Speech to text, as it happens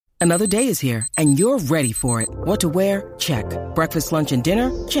Another day is here, and you're ready for it. What to wear? Check. Breakfast, lunch, and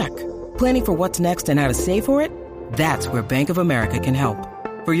dinner? Check. Planning for what's next and how to save for it? That's where Bank of America can help.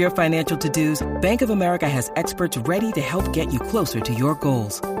 For your financial to-dos, Bank of America has experts ready to help get you closer to your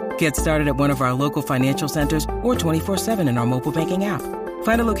goals. Get started at one of our local financial centers or 24/7 in our mobile banking app.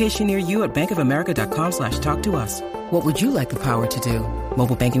 Find a location near you at bankofamerica.com/talktous. What would you like the power to do?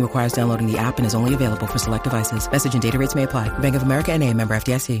 Mobile banking requires downloading the app and is only available for select devices. Message and data rates may apply. Bank of America N.A., member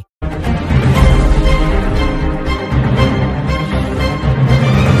FDIC.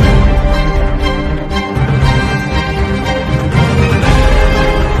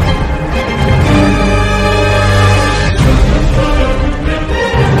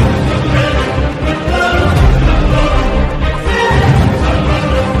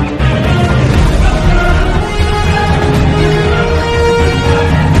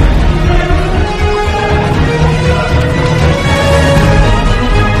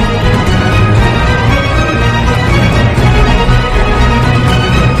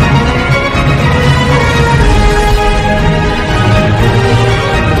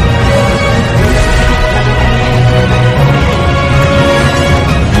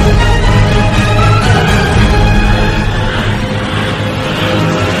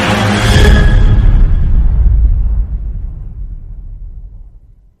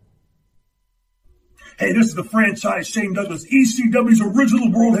 Hey, this is the franchise Shane Douglas, ECW's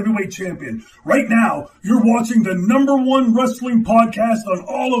original World Heavyweight Champion. Right now, you're watching the #1 wrestling podcast on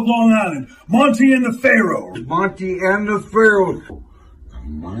all of Long Island, Monty and the Pharaoh. Monty and the Pharaoh.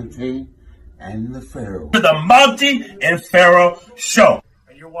 Monty and the Pharaoh. The Monty and Pharaoh Show.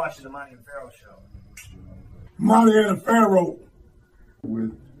 And you're watching the Monty and Pharaoh Show. Monty and the Pharaoh.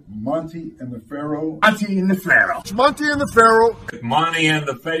 With Monty and the Pharaoh. Monty and the Pharaoh. It's Monty and the Pharaoh. Monty and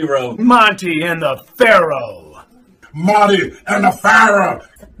the Pharaoh. Monty and the Pharaoh. Monty and the Pharaoh.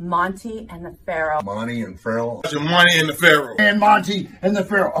 Monty and the Pharaoh. Monty and Pharaoh. It's Monty and the Pharaoh. And Monty and the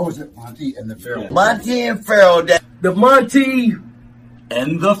Pharaoh. Oh, is it Monty and the Pharaoh? Monty and Pharaoh. The Monty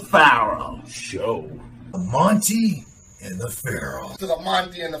and the Pharaoh Show. Monty and the Pharaoh. To the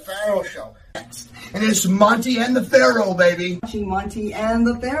Monty and the Pharaoh Show. And it's Monty and the Pharaoh, baby. Monty and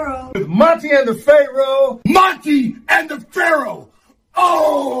the Pharaoh. With Monty and the Pharaoh. Monty and the Pharaoh.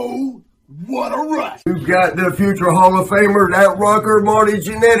 Oh, what a rush. We've got the future Hall of Famer, that rocker, Marty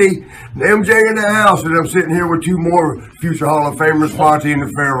Jannetty, and MJ in the house. And I'm sitting here with two more future Hall of Famers, Monty and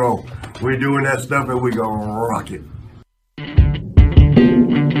the Pharaoh. We're doing that stuff and we gonna rock it.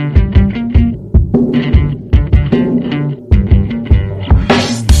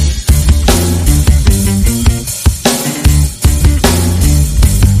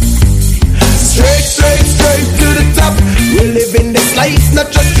 We're living this life,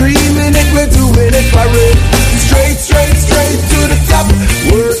 not just dreaming it, we're doing it for real. Straight to the top.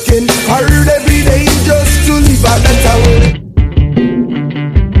 Working hard every day just to live out that tower.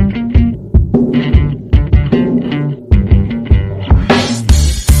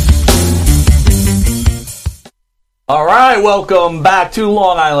 All right, welcome back to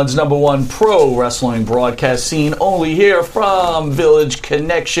Long Island's #1 pro wrestling broadcast scene, only here from Village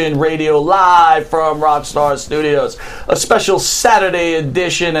Connection Radio, live from Rockstar Studios. A special Saturday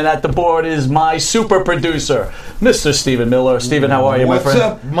edition, and at the board is my super producer, Mr. Stephen Miller. Stephen, how are you, my friend?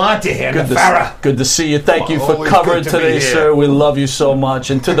 What's up, Monty and the Pharaoh? Good to see you. Thank you for Always covering good to today, be here. sir. We love you so much.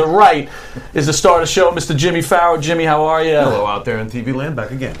 And to the right is the star of the show, Mr. Jimmy Farrow. Jimmy, how are you? Hello out there in TV land,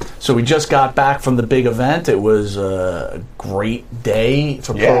 back again. So we just got back from the big event. It was a great day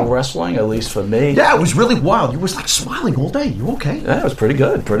for pro wrestling, at least for me. Yeah, it was really wild. You was like smiling all day. You okay? Yeah, it was pretty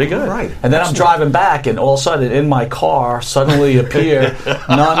good, pretty good. All right. And then I'm driving back, and all of a sudden, in my car, suddenly appeared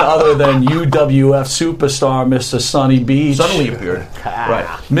none other than UWF superstar, Mr. Sonny Beach. Suddenly appeared. Right.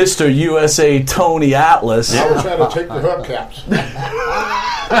 Mr. USA Tony Atlas. I was trying to take the hubcaps.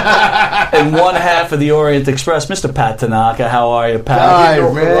 And one half of the Orient Express, Mr. Pat Tanaka. How are you, Pat? Hi,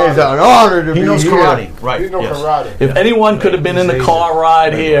 man. It's an honor to be here. He knows karate. Right. He knows yes. karate. If anyone could have been in the car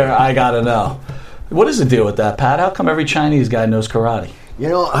ride here, I gotta know. What is the deal with that, Pat? How come every Chinese guy knows karate? You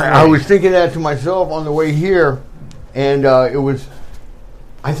know, I was thinking that to myself on the way here, and I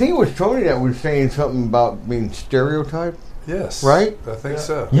think it was Tony that was saying something about being stereotyped. Yes. Right? I think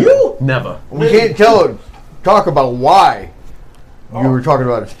so. You? Never. We can't talk about why you were talking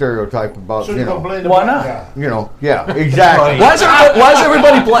about a stereotype about, So you you're know. going to blame the Why black not? guy. You know, yeah, exactly. Why is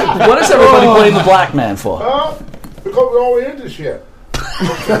everybody what does everybody blame the black man for? Because we're always into shit.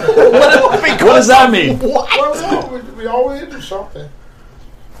 What does that mean? Well, no, we always into something.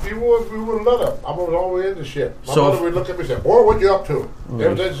 We wouldn't let up. I was always into shit. My mother would look at me and say, "Boy, what you up to?"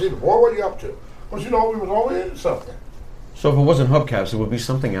 Every day she said, "Boy, what you up to?" But you know, we was always into something. So if it wasn't hubcaps, it would be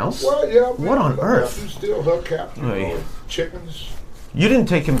something else? Well, yeah. What on earth? You still hubcaps, Right. chickens. You didn't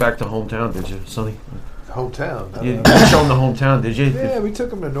take him back to hometown, did you, Sonny? Hometown. You didn't show him the hometown, did you? Yeah, we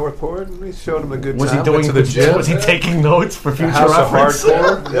took him to Northport and we showed him a good Was time. he doing Went to the gym? Was he taking notes for The future House reference? of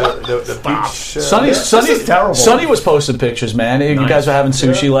Hardcore, the beach. Sonny was posting pictures, man. You guys were having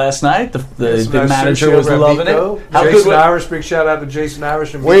sushi last night. The manager was loving it. How Jason good? Irish, big shout out to Jason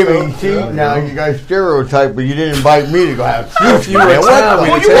Irish and Wait a Miko. minute, see, now you guys stereotype, but you didn't invite me to go have sushi. If you were man. in What town, the-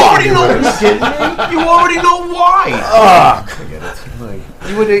 we'd Well, have you taken already you know. with us. You kidding me? You already know why.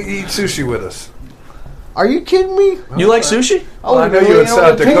 You would eat sushi with us. Are you kidding me? You like sushi? Well, I know you in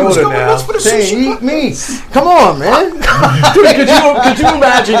South Dakota now. Saying, eat me. Come on, man. Dude, could you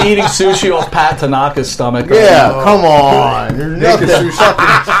imagine eating sushi off Pat Tanaka's stomach? Yeah, come on. There's Naked nothing sushi.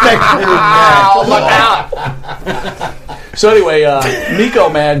 sexier than that. So anyway, Miko,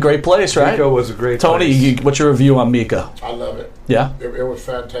 man, great place, right? Miko was a great Tony, place. what's your review on Miko? I love it. Yeah? It was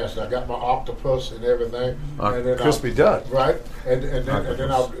fantastic. I got my octopus and everything. And then crispy duck. Right. And then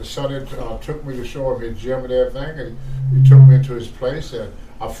Sonny took me to show him his gym and everything. And he took me into his place. And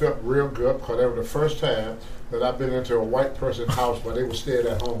I felt real good because that was the first time that I've been into a white person's house, but they were staying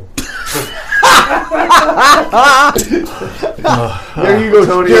at home. There you go,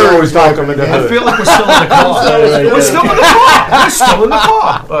 Tony. You always welcome in the I hood. feel like we're still in the car. We're still in the car. We're still in the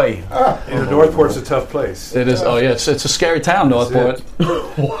car. Oi. Northport's a tough place. It is. Oh yeah, it's a scary town, Northport.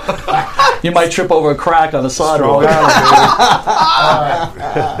 You might trip over a crack on the sidewalk.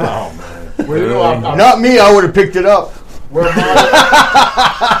 Well, you know, I'm Not me, I would have picked it up.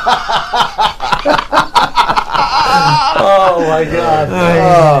 Oh my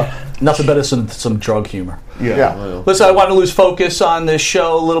God! Nothing better than some drug humor. Yeah. Listen, I want to lose focus on this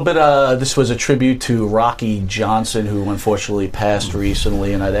show a little bit. This was a tribute to Rocky Johnson, who unfortunately passed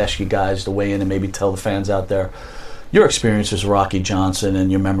recently, and I'd ask you guys to weigh in and maybe tell the fans out there your experiences with Rocky Johnson and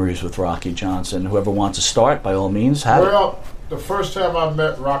your memories with Rocky Johnson. Whoever wants to start, by all means, have it. Well, the first time I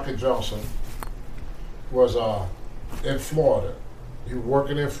met Rocky Johnson was in Florida. He was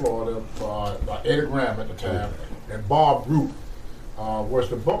working in Florida for Eddie Graham at the time, and Bob Root was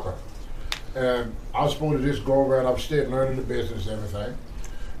the booker. And I was supposed to just go around upstairs learning the business and everything.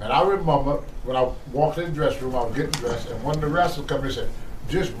 And I remember when I walked in the dressing room, I was getting dressed, and one of the wrestlers come in and said,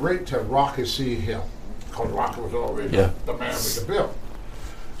 "Just wait till Rocky see him," because Rocky was already the man with the belt.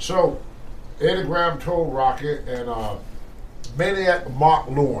 So Eddie Graham told Rocky and Maniac Mark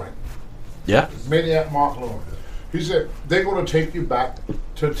Lewin. Yeah. Maniac Mark Lewin. He said, they're going to take you back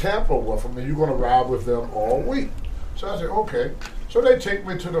to Tampa with them, and you're going to ride with them all week. So I said, okay. So they take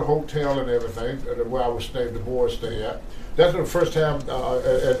me to the hotel and everything, where I was staying, the boys stay at. That's the first time,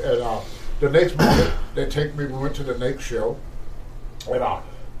 the next morning, they take me, we went to the next show, and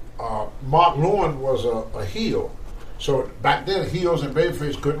Mark Lewin was a heel. So back then, heels and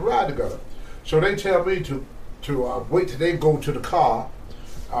babyface couldn't ride together. So they tell me to wait till they go to the car,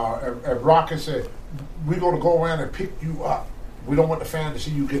 and Rocky said, we're going to go around and pick you up. We don't want the fans to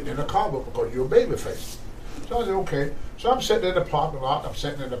see you getting in the car because you're a babyface. So I said, okay. So I'm sitting in the parking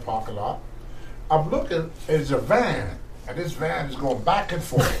lot. I'm looking, there's a van, and this van is going back and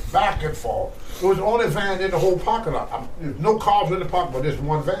forth, back and forth. It was the only van in the whole parking lot. There's no cars in the parking lot, but there's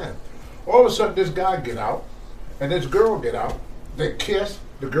one van. All of a sudden, this guy get out, and this girl get out. They kiss.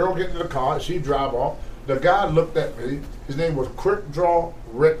 The girl get in the car. She drive off. The guy looked at me. His name was Quick Draw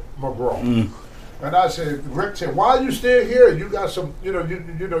Rick McGraw. And I said, Rick said, why are you still here? You got some, you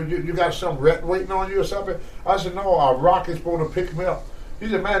got some ret waiting on you or something? I said, no, Rocky's supposed to pick me up. He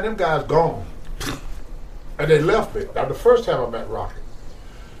said, man, them guys gone. And they left me. That was the first time I met Rocky.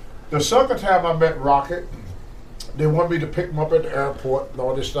 The second time I met Rocky, they wanted me to pick him up at the airport and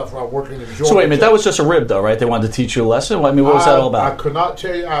all this stuff while working in Georgia. So wait a minute, that was just a rib, though, right? They wanted to teach you a lesson. I mean, what was that all about? I could not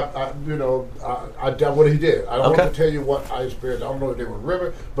tell you. I did what he did. I don't want to tell you what I experienced. I don't know if they were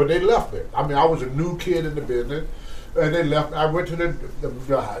ribbon, but they left me. I mean, I was a new kid in the business, and they left. I went to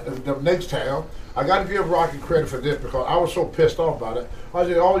the next town. I got to give Rocky credit for this because I was so pissed off about it. I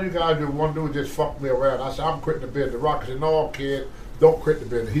said, all you guys want to do is just fuck me around. I said, I'm quitting the business. Rocky said, no, kid. Don't quit the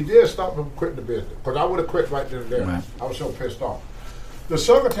business. He did stop me from quitting the business because I would have quit right then and there. Right. I was so pissed off. The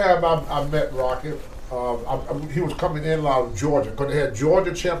second time I met Rocky, he was coming in out of Georgia because they had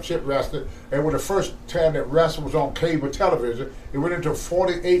Georgia Championship Wrestling, and when the first time that wrestling was on cable television, it went into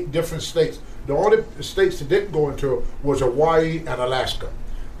 48 different states. The only states that didn't go into was Hawaii and Alaska.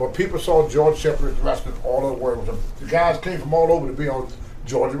 But people saw Georgia Championship Wrestling all over the world. The guys came from all over to be on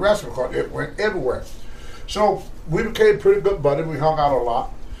Georgia Wrestling because it went everywhere. So we became pretty good buddies. We hung out a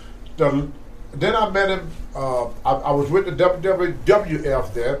lot. Then I met him. I was with the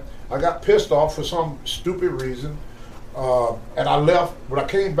WWF there. I got pissed off for some stupid reason. And I left. When I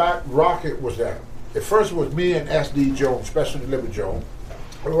came back, Rocket was there. At first it was me and S.D. Jones, Special Delivery Jones.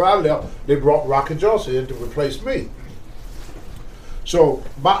 And when I left, they brought Rocket Johnson in to replace me. So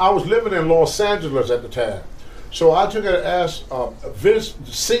I was living in Los Angeles at the time. So I took it and asked Vince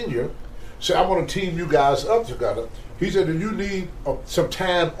Sr., said, I want to team you guys up together. He said, do you need some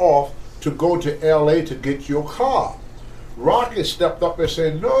time off to go to L.A. to get your car? Rocket stepped up and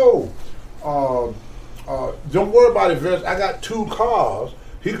said, no, don't worry about it, Vince. I got 2 cars.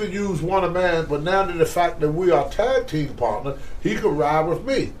 He could use one of mine, but now that the fact that we are tag team partners, he could ride with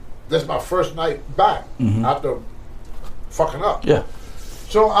me. That's my first night back after fucking up. Yeah.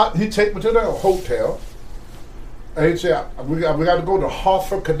 So he take me to the hotel, and he said, we got to go to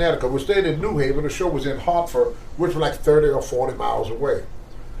Hartford, Connecticut. We stayed in New Haven. The show was in Hartford, which was like 30 or 40 miles away.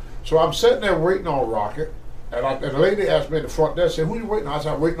 So I'm sitting there waiting on Rocket, and the lady asked me at the front desk, said, who you waiting on? I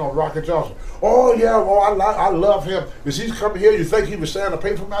said, I'm waiting on Rocket Johnson. Oh, yeah, I love him. Is he coming here? You think he was saying to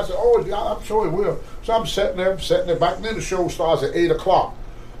pay for me? I said, oh, yeah, I'm sure he will. So I'm sitting there. Back then the show starts at 8 o'clock.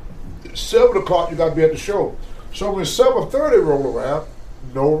 7 o'clock, you got to be at the show. So when 7:30 rolled around,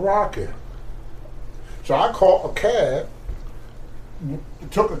 no Rocket. So I called a cab,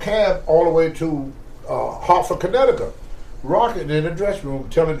 took a cab all the way to Hartford, Connecticut. Rocket in the dressing room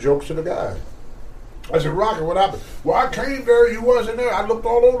telling jokes to the guys. I said, Rocket, what happened? Well, I came there, you wasn't there. I looked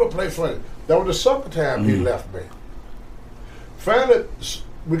all over the place for you. That was the second time he left me. Finally,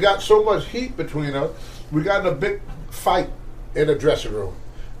 we got so much heat between us, we got in a big fight in the dressing room.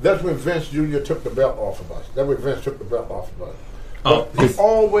 That's when Vince Jr. took the belt off of us. That's when Vince took the belt off of us. But he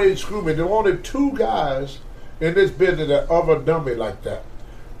always screwed me. There were only 2 guys in this business that ever done me like that.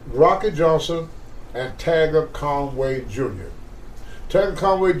 Rocket Johnson and Tagger Conway Jr. Tagger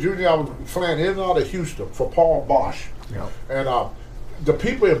Conway Jr., I was flying in and out of Houston for Paul Bosch. Yeah. And the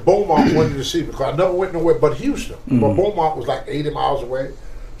people in Beaumont wanted to see me because I never went nowhere but Houston. But Beaumont was like 80 miles away.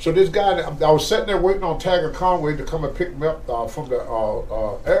 So this guy, I was sitting there waiting on Tagger Conway to come and pick me up from the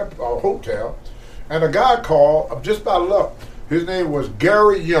hotel. And a guy called, just by luck, his name was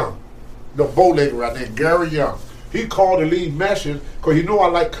Gary Young, the bowlegger right there, Gary Young. He called to leave message because he knew I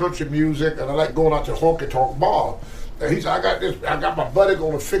like country music and I like going out to honky tonk bar. And he said, I got my buddy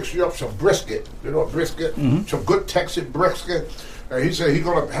going to fix you up some brisket, brisket, some good Texas brisket. And he said he's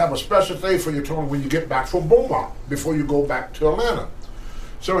going to have a special thing for you, Tony, when you get back from Beaumont before you go back to Atlanta.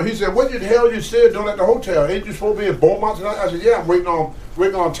 So he said, what the hell you said doing at the hotel? Ain't you supposed to be in Beaumont tonight? I said, yeah, I'm waiting on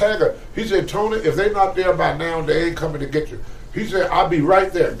Tagger. He said, Tony, if they're not there by now, they ain't coming to get you. He said, I'll be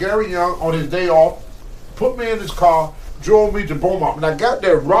right there. Gary Young, on his day off, put me in his car, drove me to Beaumont. When I got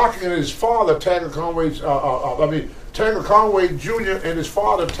there, Rock and his father, Tagger Conway Jr. and his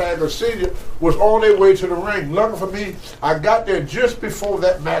father, Tagger Sr., was on their way to the ring. Lucky for me, I got there just before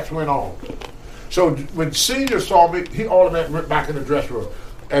that match went on. So when Sr. saw me, he automatically went back in the dressing room.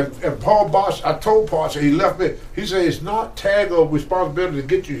 And Paul Bosch, I told Paul, so he left me. He said, it's not Tagger's responsibility to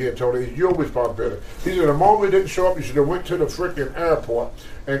get you here, Tony. It's your responsibility. He said, the moment you didn't show up, you should have went to the freaking airport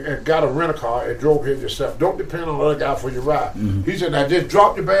and got a rent-a-car and drove here yourself. Don't depend on the other guy for your ride. He said, now just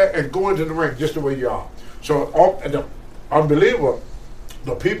drop your bag and go into the ring just the way you are. So, unbelievable,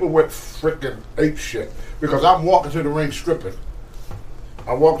 the people went freaking ape shit because I'm walking to the ring stripping.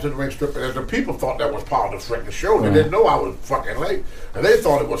 I walked to the ring stripping, and the people thought that was part of the freaking show. They didn't know I was fucking late, and they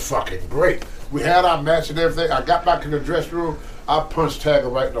thought it was fucking great. We had our match and everything. I got back in the dressing room. I punched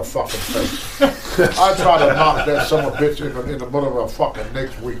Tagger right in the fucking face. I tried to knock that son of a bitch in the middle of a fucking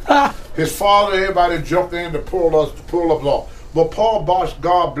next week. His father, everybody jumped in to pull us off. But Paul Bosch,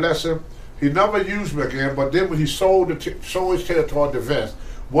 God bless him, he never used me again. But then when he sold his territory to Vince,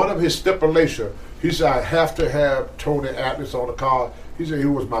 one of his stipulations, he said, I have to have Tony Atlas on the card. He said he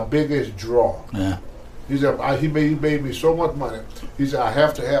was my biggest draw. Yeah. He said he made me so much money. He said I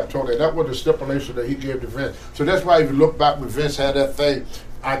have to have Tony. That was the stipulation that he gave to Vince. So that's why if you look back when Vince had that thing,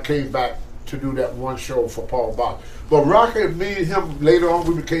 I came back to do that one show for Paul Bosch. But Rocky and me and him later on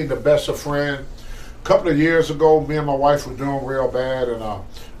we became the best of friends. A couple of years ago, me and my wife were doing real bad, and I was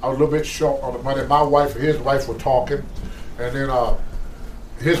a little bit short on the money. My wife and his wife were talking, and then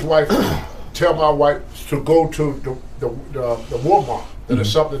his wife tell my wife to go to the Walmart. And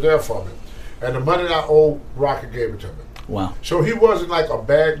there's something there for me. And the money I owe, Rocky gave it to me. Wow. So he wasn't like a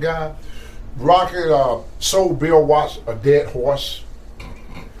bad guy. Rocky sold Bill Watts a dead horse.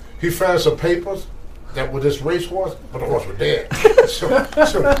 He found some papers that were this racehorse, but the horse was dead. so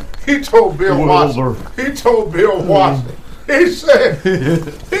he told Bill Watts, he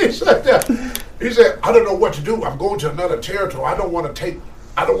said, I don't know what to do. I'm going to another territory. I don't want to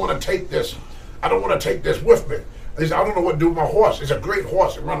take this with me. He said, I don't know what to do with my horse. It's a great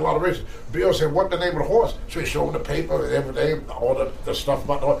horse. It runs a lot of races. Bill said, what's the name of the horse? So he showed him the paper and everything, all the stuff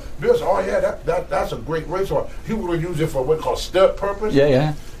about the horse. Bill said, oh, yeah, that's a great race horse. He was going to use it for what's called stud purpose.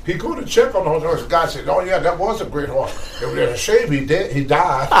 Yeah. He go to check on the horse. The guy said, oh, yeah, that was a great horse. It was a shame he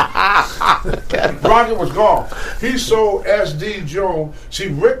died. Rocket was gone. He sold S.D. Jones. See,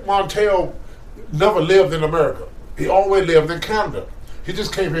 Rick Montel never lived in America. He always lived in Canada. He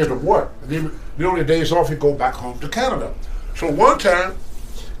just came here to work. The only days off, he'd go back home to Canada. So one time,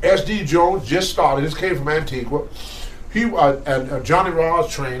 S.D. Jones just started. This came from Antigua. He and Johnny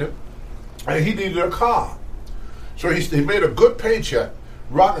Ross trainer, and he needed a car. So he made a good paycheck.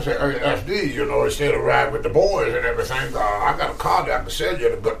 Rocket said, hey, S.D., instead of riding with the boys and everything, I got a car that I can sell you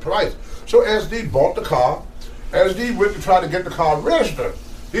at a good price. So S.D. bought the car. S.D. went to try to get the car registered.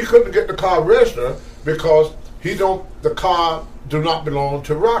 He couldn't get the car registered because the car do not belong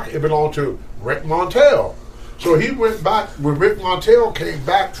to Rocket. It belonged to Rick Montel. So he went back. When Rick Montel came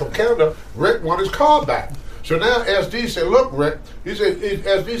back from Canada, Rick wanted his car back. So now S.D. said, look, Rick,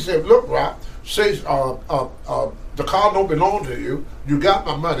 S.D. said, look, Rock, says, the car don't belong to you. You got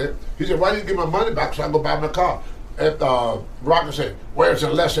my money. He said, why didn't you give my money back so I can go buy my car? And Rocket said, where's the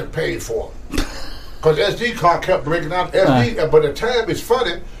lesson paid for? Because SD car kept breaking down. SD, but at the time, it's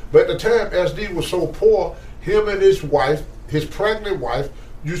funny, but at the time, SD was so poor, him and his wife, his pregnant wife,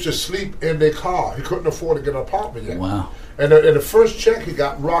 used to sleep in their car. He couldn't afford to get an apartment yet. Wow. And the first check he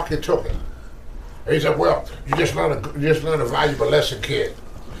got, Rocket took it. And he said, well, you just learned a valuable lesson, kid.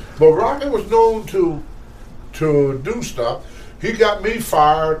 But Rocket was known to do stuff. He got me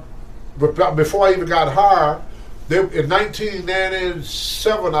fired before I even got hired. In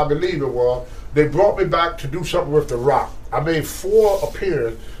 1997, I believe it was, they brought me back to do something with The Rock. I made 4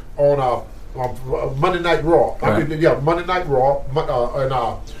 appearances on Monday Night Raw. Right. Monday Night Raw.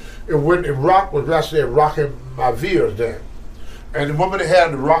 And when Rock was actually rocking my veers then. And the woman that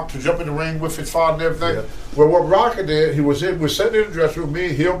had The Rock to jump in the ring with his father and everything. Yeah. Well, what Rocket did, we were sitting in the dressing room, me,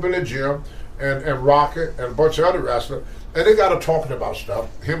 Hillbilly Jim, and Rocket, and a bunch of other wrestlers, and they got to talking about stuff,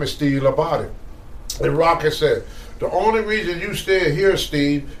 him and Steve Labonte. And Rocket said, the only reason you still here,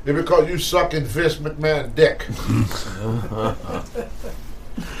 Steve, is because you suck in Vince McMahon's dick.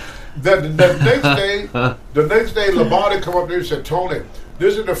 The next day, Labonte come up there and said, Tony,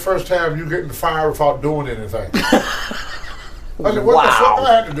 this is the first time you getting fired without doing anything. I said, what the fuck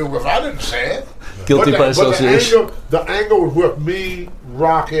I had to do with it? I didn't say it. Guilty by association. The angle was with me,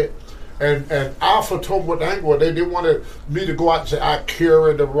 Rocket, and Alpha told me what the angle was. They wanted me to go out and say, I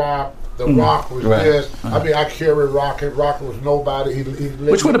carried The Rock. The Rock was this. I mean, I carried Rocket. Rocket was nobody.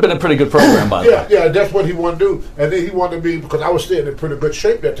 Which would have been a pretty good program, by the way. Yeah, that's what he wanted to do. And then he wanted me, because I was staying in pretty good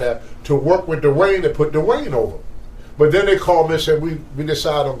shape that time, to work with Dwayne and put Dwayne over. But then they called me and said, we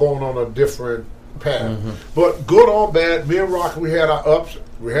decided on going on a different path. Mm-hmm. But good or bad, me and Rocket, we had our ups,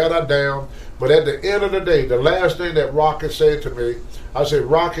 we had our downs. But at the end of the day, the last thing that Rocket said to me, I said,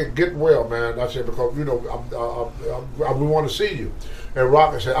 Rocket, get well, man. I said, because, we want to see you. And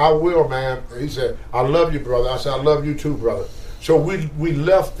Rocket said, I will, man. He said, I love you, brother. I said, I love you too, brother. So we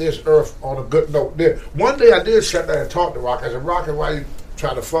left this earth on a good note. Then one day I did sit there and talk to Rocket. I said, Rocket, why you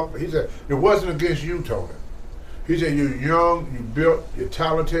trying to fuck me? He said, it wasn't against you, Tony. He said, you're young, you built, you're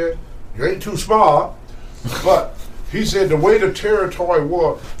talented, you ain't too smart, but he said the way the territory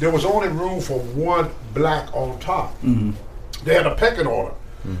was, there was only room for one black on top. Mm-hmm. They had a pecking order.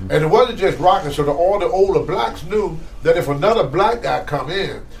 Mm-hmm. And it wasn't just Rocket, so all the older blacks knew that if another black guy come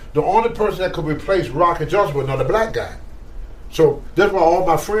in, the only person that could replace Rocket Johnson was another black guy. So that's why all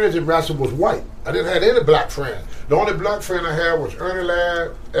my friends in wrestling was white. I didn't have any black friends. The only black friend I had was Ernie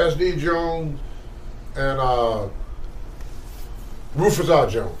Ladd, S.D. Jones, and Rufus R.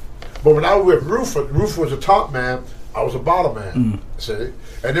 Jones. But when I was with Rufus was a top man, I was a bottom man, see?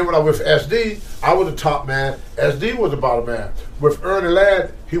 And then when I was with SD, I was a top man. SD was a bottom man. With Ernie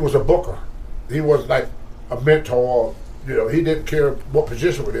Ladd, he was a booker. He was like a mentor. He didn't care what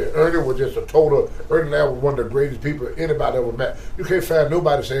position we did. Ernie was just a total. Ernie Ladd was one of the greatest people anybody ever met. You can't find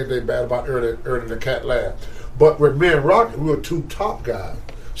nobody saying anything bad about Ernie the Cat Ladd. But with me and Rocket, we were 2 top guys.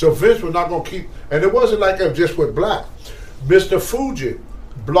 So Vince was not going to keep. And it wasn't like it just with black. Mr. Fuji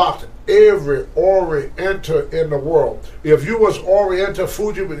blocked every Oriental in the world. If you was Oriental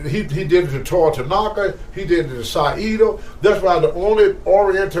Fuji, he did it to Tora Tanaka, he did it to Saito. That's why the only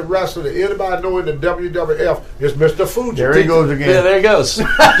Oriental wrestler that anybody know in the WWF is Mr. Fuji. There he goes again. Yeah, there he goes. There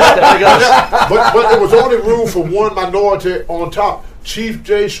he goes. But there was only room for one minority on top. Chief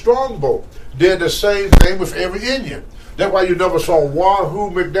J. Strongbow did the same thing with every Indian. That's why you never saw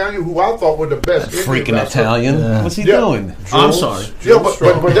Wahoo McDaniel, who I thought was the best. Freaking Italian. What's he doing? I'm sorry. Yeah, but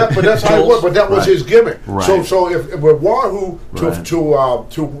that's how it was. But that was his gimmick. Right. So if Wahoo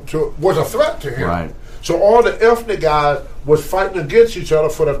was a threat to him. Right. So all the ethnic guys was fighting against each other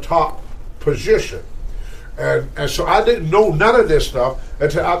for the top position. And so I didn't know none of this stuff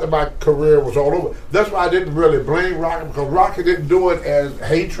until after my career was all over. That's why I didn't really blame Rocky, because Rocky didn't do it as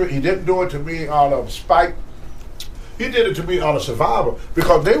hatred. He didn't do it to me out of spite. He did it to me out of survival,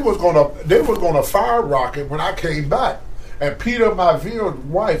 because they was gonna fire Rocky when I came back. And Peter Maville's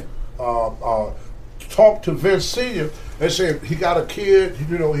wife talked to Vince Sr. and said he got a kid, he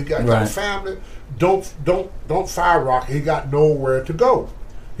got a family. Don't fire Rocky. He got nowhere to go.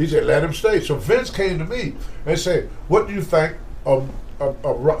 He said, let him stay. So Vince came to me and said, what do you think of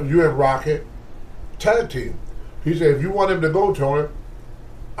you and Rocky tag team? He said, if you want him to go, Tony,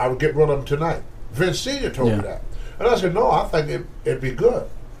 I would get rid of him tonight. Vince Sr. told me that. And I said, no, I think it'd be good.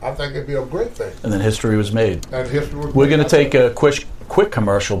 I think it'd be a great thing. And then history was made. We're going to take a quick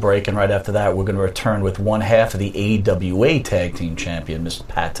commercial break, and right after that, we're going to return with one half of the AWA Tag Team Champion, Mr.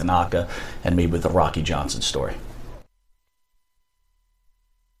 Pat Tanaka, and me with the Rocky Johnson story.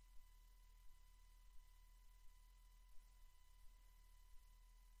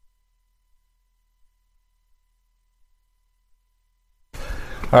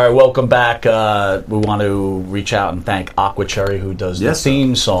 All right, welcome back. We want to reach out and thank Aqua Cherry, who does the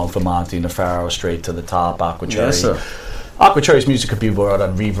theme song for Monty and the Pharaoh, Straight to the Top. Aqua Cherry. Yes, sir. Aqua Cherry's music could be bought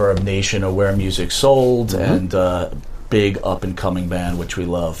on Reverb Nation or Where Music Sold, and big up-and-coming band, which we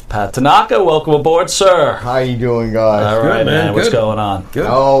love. Pat Tanaka, welcome aboard, sir. How you doing, guys? All right, man. What's going on? Good.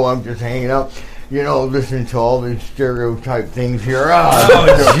 Oh, I'm just hanging out. Listening to all these stereotype things here.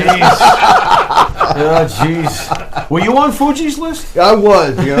 Oh, jeez. Were you on Fuji's list? I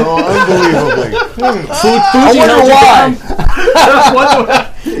was, unbelievably. Fuji, I wonder why.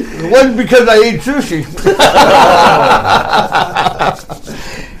 It wasn't because I ate sushi.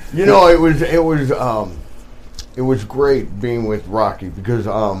 It was great being with Rocky, because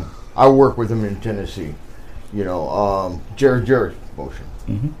I work with him in Tennessee. Jarrett's motion.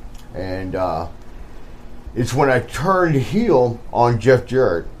 Mm-hmm. And it's when I turned heel on Jeff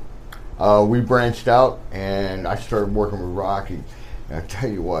Jarrett. We branched out, and I started working with Rocky. And I tell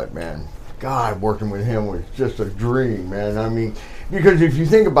you what, man, God, working with him was just a dream, man. I mean, because if you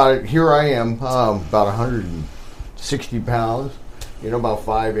think about it, here I am, about 160 pounds, about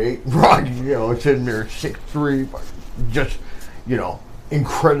 5'8". Rocky, sitting there 6'3", just,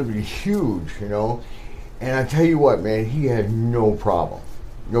 incredibly huge, And I tell you what, man, he had no problem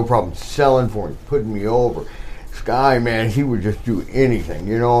selling for me, putting me over. This guy, man, he would just do anything,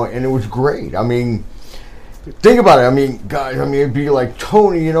 and it was great. I mean, think about it. I mean, guys, it'd be like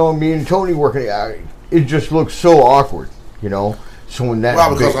Tony, me and Tony working. It just looks so awkward, So when that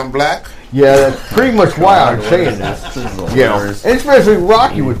because I'm black? Yeah, that's pretty much why I'm saying that. And especially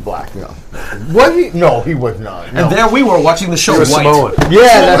Rocky was black, Was he? No, he was not. No. And there we were watching the show. White. Samoan.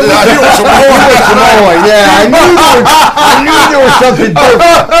 Yeah, that's he was Samoan. Yeah, I knew there was something different.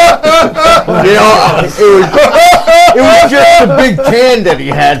 It was just the big tan that he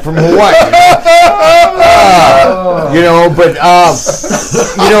had from Hawaii.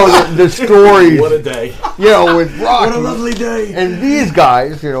 The story. What a day. With Rocky. What a lovely day. And these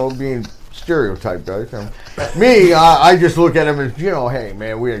guys, being stereotype guys. Me, I just look at him as, hey,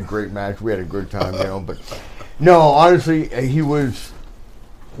 man, we had a great match. We had a good time, But, no, honestly, he was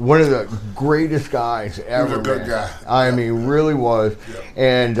one of the greatest guys ever. He was a good guy. I mean, really was. Yeah.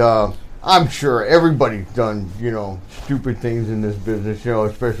 And I'm sure everybody's done, stupid things in this business,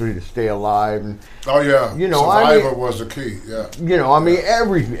 especially to stay alive. And, Survivor was the key, yeah.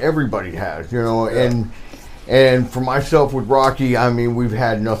 Everybody has, And for myself with Rocky, we've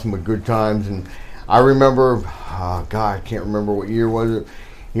had nothing but good times. And I remember, I can't remember what year was it.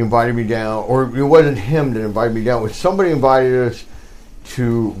 He invited me down, or it wasn't him that invited me down. It was somebody invited us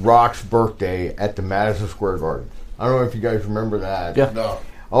to Rock's birthday at the Madison Square Garden. I don't know if you guys remember that. Yeah. No.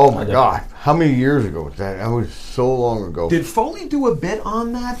 Oh my God! How many years ago was that? That was so long ago. Did Foley do a bit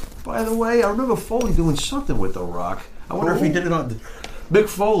on that? By the way, I remember Foley doing something with The Rock. I wonder if he did it on Mick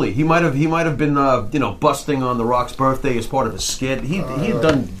Foley. He might have been busting on The Rock's birthday as part of a skit. He had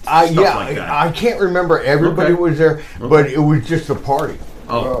done stuff like that. I can't remember. Everybody was there, but it was just a party.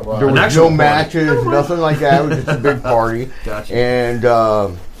 Oh, wow. There was no matches, nothing like that. It was just a big party. Gotcha. And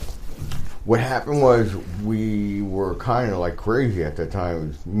what happened was we were kind of like crazy at that time. It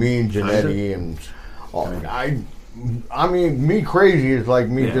was me and Jannetty and me crazy is like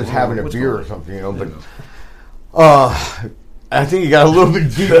me just having a beer or something, But I think it got a little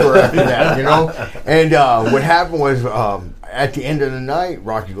bit deeper after that, you know. And what happened was at the end of the night,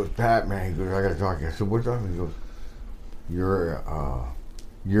 Rocky goes, Pat, man, he goes, I got to talk to you. I said, what's up? He goes,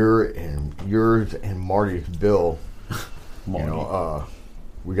 yours and Marty's bill, you know,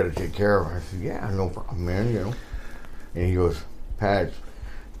 we got to take care of it. I said, yeah, no problem, man, you know. And he goes, Pat,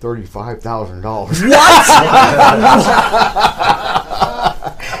 $35,000. What?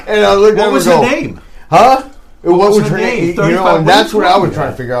 And I looked at him and go, what was her name? Huh? What was her name? You know, and that's what I was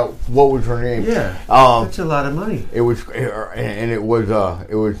trying to figure out. What was her name? Yeah, that's a lot of money. It was, and it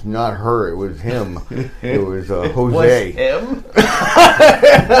was not her. It was him. It was Jose. Was him?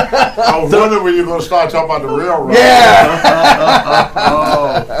 I was wondering when you were going to start talking about the railroad. Yeah.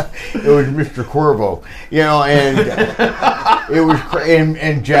 It was Mr. Cuervo. You know, and it was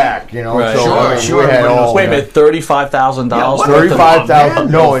and Jack. You know, right. So sure. We had all wait a minute, $35,000. $35,000.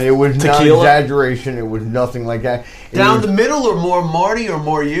 No, and it was not tequila? Exaggeration. It was nothing like that. Down the middle, or more Marty, or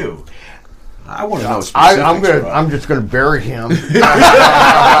more you? I want to know. I'm just gonna bury him. I've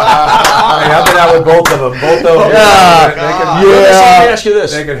been out with both of them. Let me ask you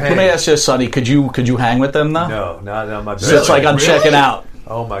this. Let me ask you this, Sonny. Could you hang with them though? No, not on my. So it's like I'm checking out.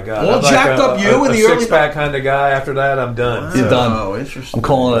 Oh my God! Well, jacked up you in the early six-pack kind of guy. After that, I'm done. You're done. Oh, interesting. I'm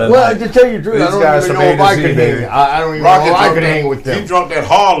calling it. Well, to tell you the truth, I don't even know if I could hang. I don't even know if I could hang with them. He drunk that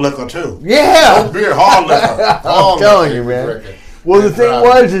hard liquor too. Yeah, beer hard liquor. I'm telling you, man. Well, the thing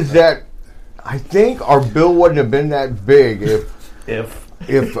is that I think our bill wouldn't have been that big if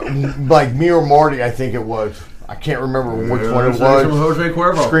like me or Marty. I think it was. I can't remember which one it was. Jose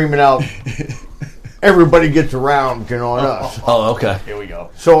Cuervo screaming out. Everybody gets around, you know, on us. Oh, okay. Here we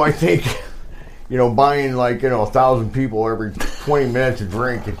go. So I think, you know, buying like, you know, 1,000 people every 20 minutes a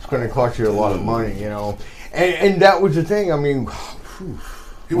drink, it's going to cost you a lot of money, you know. And that was the thing. I mean,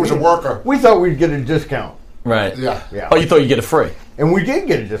 he was a worker. We thought we'd get a discount. Right. Yeah. Oh, you thought you'd get it free. And we did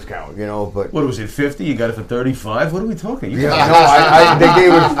get a discount, you know, but what was it, 50? You got it for 35? What are we talking? They gave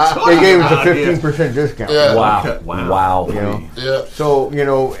us a 15% discount. Yeah. Wow. Okay. Wow. You know? Yeah. So, you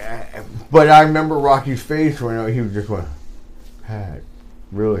know, but I remember Rocky's face when he was just going, Pat,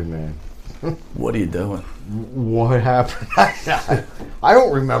 really, man? What are you doing? What happened? I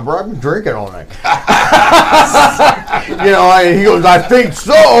don't remember. I've been drinking all night. You know, and he goes, I think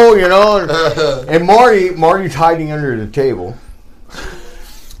so, you know. And Marty's hiding under the table.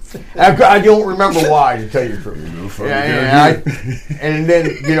 I don't remember why, to tell you the truth. And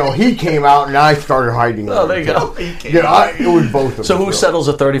then, you know, he came out and I started hiding. Oh, there you go. You know, it was both of us. So who settles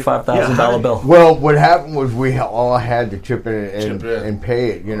a $35,000 bill? Well, what happened was we all had to chip in and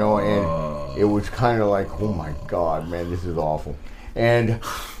pay it, you know, and it was kind of like, oh my God, man, this is awful. And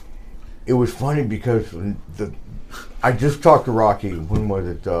it was funny because I just talked to Rocky, when was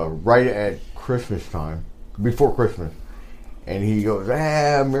it, right at Christmas time, before Christmas. And he goes,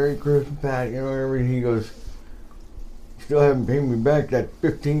 Merry Christmas, Pat, you know, everything. He goes, still haven't paid me back that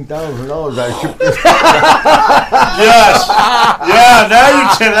 $15,000 I shipped this. Yes. Yeah,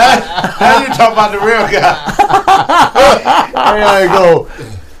 now you talk about the real guy. And I go,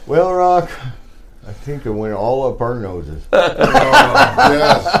 well, Rock, I think it went all up our noses.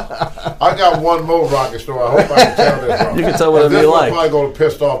 Yes. I got one more Rocky story. I hope I can tell this one. You can tell whatever you like. This one probably going to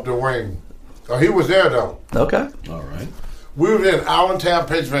piss off Dwayne. He was there, though. Okay. All right. We were in Allentown,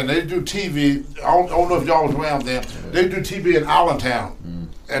 Pennsylvania. They do TV. I don't know if y'all was around there. They do TV in Allentown.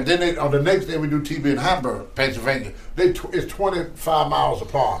 And then on the next day, we do TV in Hamburg, Pennsylvania. It's 25 miles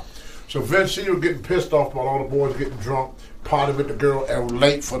apart. So Vince Sr. was getting pissed off about all the boys getting drunk, partying with the girl, and were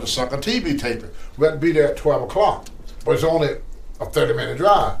late for the sucker TV taping. We had to be there at 12 o'clock. But it's only a 30-minute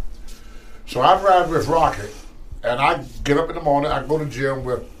drive. So I ride with Rocky, and I get up in the morning. I go to the gym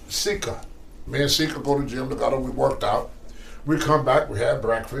with Sika. Me and Sika go to the gym together. We worked out. We come back, we had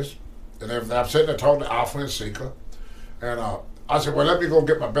breakfast, and everything. I'm sitting there talking to Alpha and Sika, and I said, well, let me go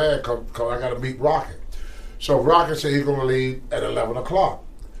get my bag because I got to meet Rocky. So Rocky said he's going to leave at 11 o'clock.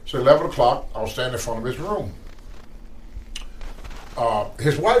 So 11 o'clock, I was standing in front of his room.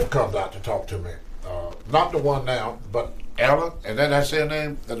 His wife comes out to talk to me. Not the one now, but Ella, and then that's her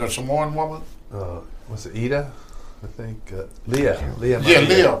name, the Samoan woman. Was it Ida? I think Leah.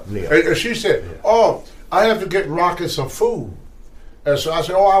 Yeah, Leah. And she said, oh, I have to get Rocky some food. And so I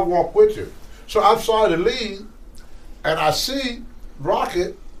said, oh, I'll walk with you. So I started to leave, and I see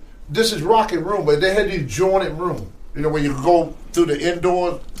Rocky. This is Rocky room, but they had these jointed rooms. You know, when you go through the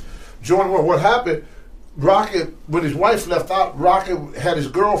indoors, jointed room. What happened, Rocky, when his wife left out, Rocky had his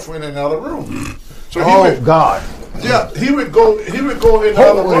girlfriend in the other room. So God. Yeah, he would go in the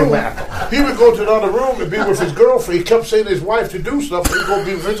other room. He would go to the other room and be with his girlfriend. He kept saying to his wife to do stuff, and he'd go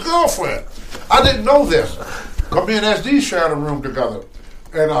be with his girlfriend. I didn't know this. Because me and SD shared a room together.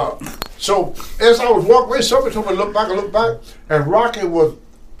 And so as I was walking away, somebody told me to look back, and Rocky was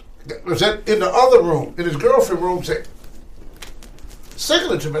in the other room, in his girlfriend's room, saying,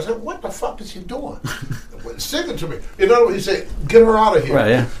 signaling to me. I said, what the fuck is he doing? Signaling to me. In other words, he said, get her out of here. Right,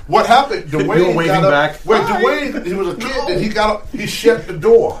 yeah. What happened? Dwayne got up. back. When Dwayne, he was a kid, and he got up, he shut the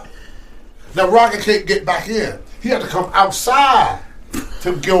door. Now Rocky can't get back in. He had to come outside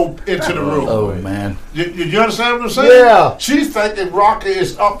to go into the room. Oh, man. You understand what I'm saying? Yeah. She's thinking Rocky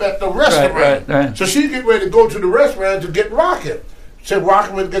is up at the restaurant. Right. So she get ready to go to the restaurant to get Rocky. Said,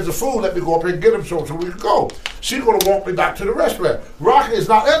 Rocky went to get the food, let me go up here and get him so we can go. She's going to walk me back to the restaurant. Rocky is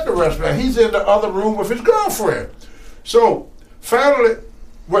not at the restaurant. He's in the other room with his girlfriend. So finally,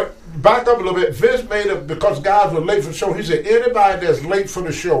 back up a little bit, Vince made it, because guys were late for the show, he said, anybody that's late for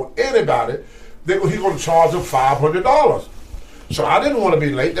the show, he's going to charge them $500. So I didn't want to be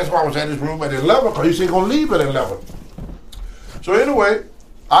late. That's why I was at his room at 11, because he said he's going to leave at 11. So anyway,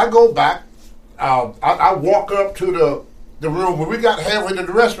 I go back. I walk up to the room. When we got halfway to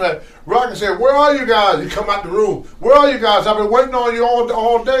the restaurant, Rocky said, where are you guys? He come out the room. Where are you guys? I've been waiting on you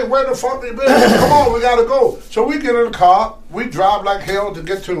all day. Where the fuck you been? Come on, we got to go. So we get in the car. We drive like hell to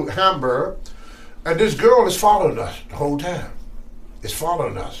get to Hamburg. And this girl is following us the whole time. It's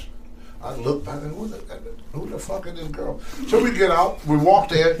following us. I look back and who the fuck is this girl? So we get out. We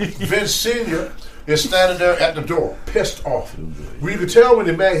walk in. Vince Sr. is standing there at the door, pissed off. We could tell when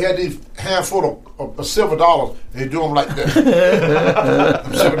the man had these handful of silver dollars, he do them like this.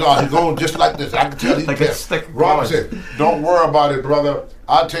 Silver dollars, he going just like this. I can tell he's pissed. Robert said, don't worry about it, brother.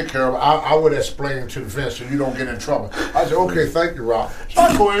 I'll take care of it. I would explain to Vince so you don't get in trouble. I said, okay, thank you, Rob. So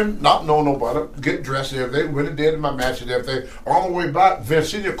I go in, not know nobody, get dressed and everything, went and did my match and everything. On the way back, Vince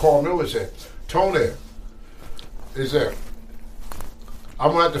Sr. called me and said, Tony, he said,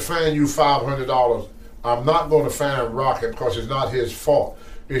 I'm going to have to fine you $500. I'm not going to fine Rocky because it's not his fault.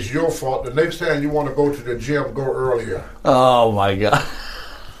 It's your fault. The next time you want to go to the gym, go earlier. Oh, my God.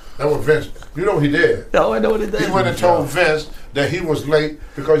 That was Vince. You know what he did? No, I know what he did. He went and told Vince that he was late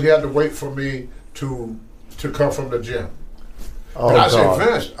because he had to wait for me to come from the gym. Oh, and I God.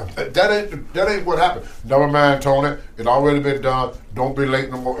 said, Vince, that ain't what happened. Never mind, Tony. It already been done. Don't be late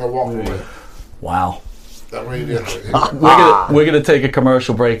no more and walk away. Wow. That's what he did. We're gonna take a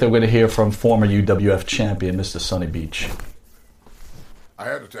commercial break. Then we're gonna hear from former UWF champion, Mr. Sonny Beach. I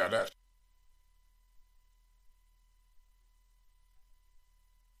had to tell that.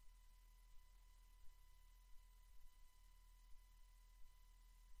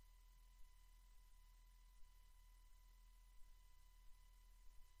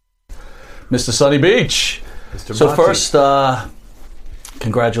 Mr. Sonny Beach. Mr. So Monty. first,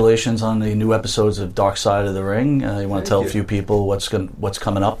 congratulations on the new episodes of Dark Side of the Ring. You want to tell a few people what's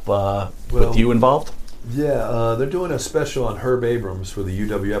coming up with you involved? Yeah, they're doing a special on Herb Abrams for the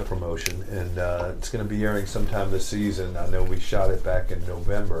UWF promotion, and it's going to be airing sometime this season. I know we shot it back in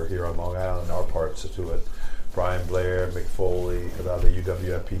November here on Long Island, our parts to it. Brian Blair, Mick Foley, about the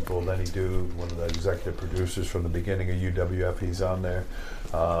UWF people, Lenny Dude, one of the executive producers from the beginning of UWF, he's on there.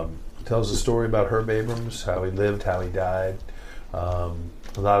 Tells a story about Herb Abrams, how he lived, how he died. A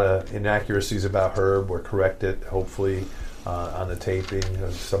lot of inaccuracies about Herb were corrected, hopefully, on the taping.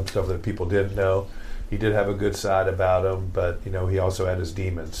 Some stuff that people didn't know. He did have a good side about him, but he also had his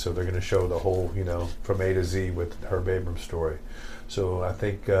demons. So they're going to show the whole, from A to Z with Herb Abrams' story. So I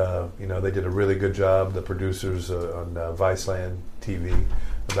think they did a really good job. The producers on Viceland TV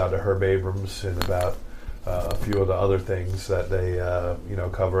about Herb Abrams and about a few of the other things that they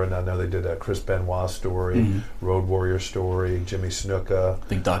cover. And I know they did a Chris Benoit story, Road Warrior story, Jimmy Snuka. I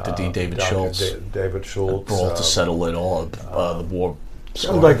think Dr. D. David Schultz. David Schultz. Brawl to settle it all. The war.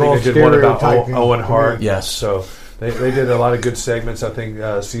 Sounds like I think they did one about stereotyping. Owen Hart. Yes. So they did a lot of good segments. I think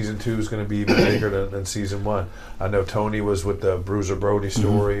season 2 is going to be even bigger than season 1. I know Tony was with the Bruiser Brody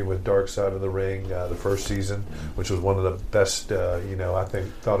story with Dark Side of the Ring, the first season, which was one of the best. I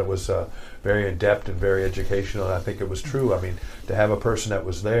thought it was very in depth and very educational. And I think it was true. I mean, to have a person that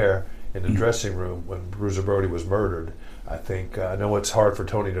was there in the dressing room when Bruiser Brody was murdered, I think I know it's hard for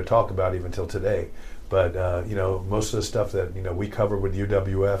Tony to talk about even till today. But, most of the stuff that, we covered with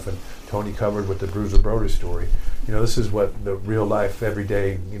UWF and Tony covered with the Bruiser Brody story, this is what the real life,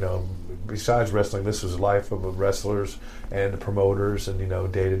 everyday, besides wrestling, this was life of the wrestlers and the promoters and,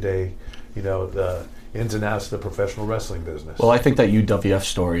 day-to-day, the ins and outs of the professional wrestling business. Well, I think that UWF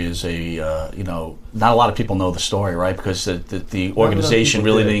story is not a lot of people know the story, right? Because the organization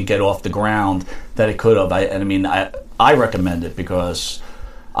really didn't get off the ground that it could have. I recommend it because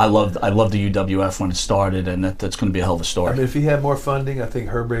I loved the UWF when it started, and that's going to be a hell of a story. I mean, if he had more funding, I think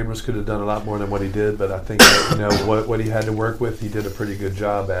Herb Abrams could have done a lot more than what he did. But I think that, what he had to work with, he did a pretty good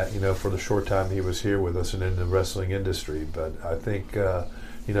job at. For the short time he was here with us and in the wrestling industry. But I think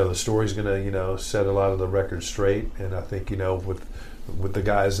the story's going to set a lot of the records straight. And I think with the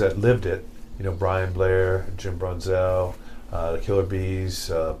guys that lived it, Brian Blair, Jim Brunzell, the Killer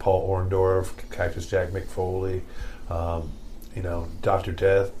Bees, Paul Orndorff, Cactus Jack McFoley. Dr.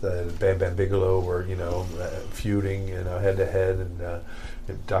 Death, Bam Bam Bigelow were, feuding, head to head,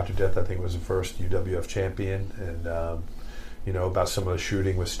 and Dr. Death, I think, was the first UWF champion, and about some of the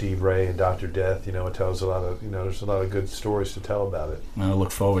shooting with Steve Ray and Dr. Death, it tells a lot of, there's a lot of good stories to tell about it. I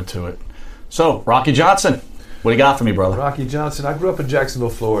look forward to it. So, Rocky Johnson, what do you got for me, brother? Rocky Johnson, I grew up in Jacksonville,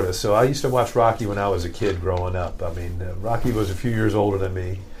 Florida, so I used to watch Rocky when I was a kid growing up. I mean, Rocky was a few years older than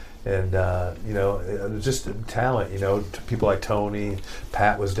me. And, just talent, people like Tony.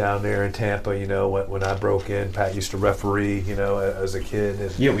 Pat was down there in Tampa, when I broke in. Pat used to referee, as a kid.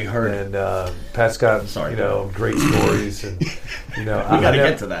 And, yeah, we heard. And Pat's got, great stories. And, we got to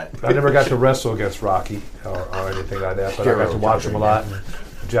get to that. I never got to wrestle against Rocky or anything like that, but I got to watch him a lot in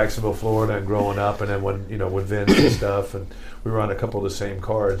Jacksonville, Florida, and growing up. And then when, with Vince and stuff. And we were on a couple of the same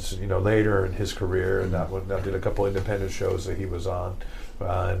cards, later in his career. And I did a couple independent shows that he was on.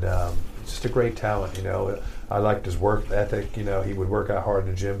 And just a great talent, I liked his work ethic. He would work out hard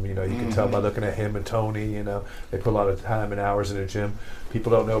in the gym. You can tell by looking at him and Tony. They put a lot of time and hours in the gym.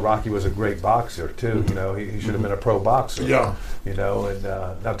 People don't know Rocky was a great boxer too. He should have been a pro boxer. Yeah. And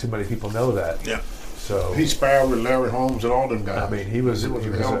not too many people know that. Yeah. So he sparred with Larry Holmes and all them guys. I mean, he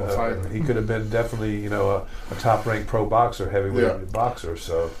could have been definitely a top ranked pro boxer, heavyweight boxer.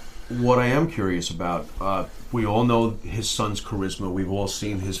 So. What I am curious about, we all know his son's charisma. We've all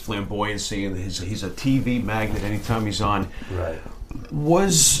seen his flamboyancy, and he's a TV magnet anytime he's on. Right.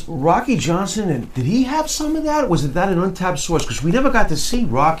 Was Rocky Johnson, and did he have some of that? Was that an untapped source? Because we never got to see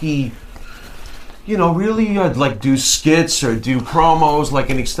Rocky, really do skits or do promos like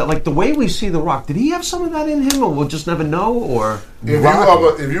the way we see The Rock. Did he have some of that in him, or we'll just never know? Or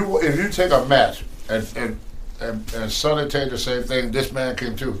if you take a match and Sonny tell you the same thing, this man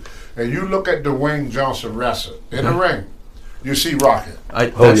can too. And you look at Dwayne Johnson wrestle in the ring, you see Rocky.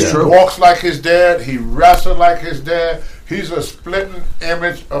 That's true. He walks like his dad. He wrestles like his dad. He's a splitting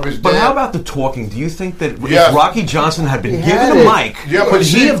image of his dad. But how about the talking? Do you think that if Rocky Johnson had been given a mic, would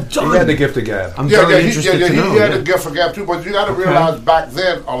he have done? He had the gift of gab. I'm very interested to know. He had the gift of gab too. But you got to realize back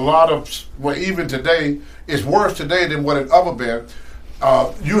then, a lot of, even today, it's worse today than what it ever been.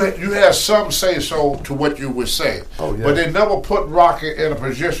 You had some say so to what you would say, but they never put Rocky in a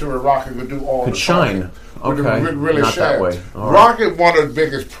position where Rocky could do all the shine. Okay, really not shine. That way. Rocky, one of the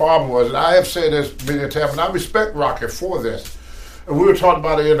biggest problems was, and I have said this many times, and I respect Rocky for this. And we were talking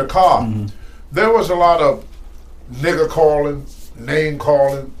about it in the car. Mm-hmm. There was a lot of nigger calling, name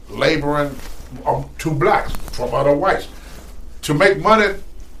calling, laboring to blacks from other whites. To make money,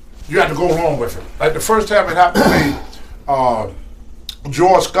 you had to go along with it. Like the first time it happened to me.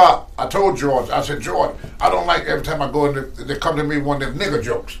 George Scott, I told George, I said, George, I don't like every time I go in, they come to me one of them nigger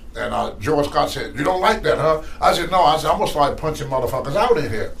jokes. And George Scott said, you don't like that, huh? I said, no. I said, I'm going to start punching motherfuckers out in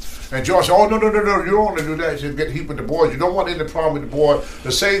here. And George said, oh, no, you don't want to do that. He said, get heat with the boys. You don't want any problem with the boys.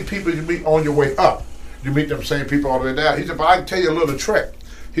 The same people you meet on your way up, you meet them same people all the way down. He said, but I can tell you a little trick.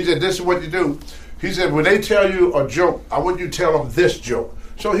 He said, this is what you do. He said, when they tell you a joke, I want you to tell them this joke.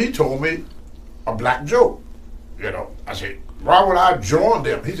 So he told me a black joke. I said, why would I join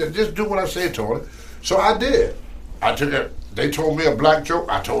them? He said, just do what I say, Tony. So I did. I took it. They told me a black joke.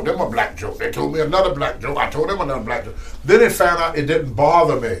 I told them a black joke. They told me another black joke. I told them another black joke. Then they found out it didn't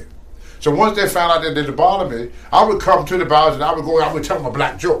bother me. So once they found out that it didn't bother me, I would come to the bars and I would tell them a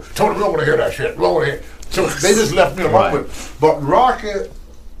black joke. Told them, we don't want to hear that shit. We don't want to hear. So they just left me alone with it. But Rocky,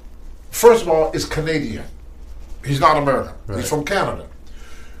 first of all, is Canadian. He's not American. Right. He's from Canada.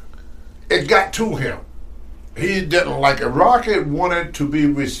 It got to him. He didn't like it. Rocky wanted to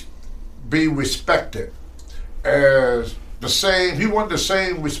be respected as the same. He wanted the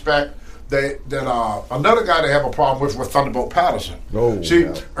same respect that another guy they have a problem with Thunderbolt Patterson.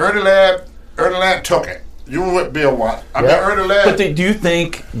 Ernie Ladd took it. You were with Bill Watt. I mean, Ernie Ladd. But do you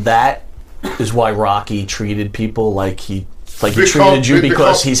think that is why Rocky treated people like he treated you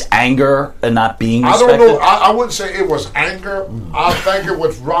because he's anger and not being respected? I don't know. I wouldn't say it was anger. I think it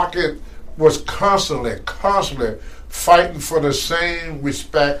was Rocky was constantly fighting for the same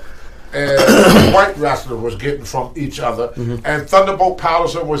respect as the white wrestler was getting from each other. Mm-hmm. And Thunderbolt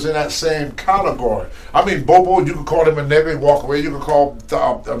Patterson was in that same category. I mean, Bobo, you could call him a nigger and walk away. You could call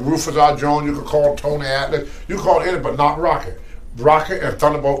Rufus R. Jones. You could call Tony Atlas. You could call anybody, but not Rocky. Rocket and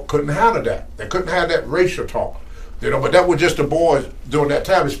Thunderbolt couldn't handle that. They couldn't have that racial talk. But that was just the boys during that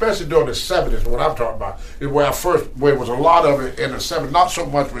time, especially during the 70s, what I'm talking about. Where it was a lot of it in the 70s, not so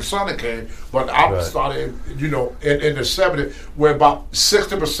much when Sonny came, but I started, in the 70s, where about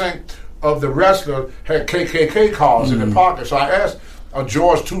 60% of the wrestlers had KKK cars in their pocket. So I asked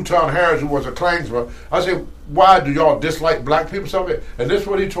George Two-Ton Harris, who was a Klainsman, I said, why do y'all dislike black people so much? And this is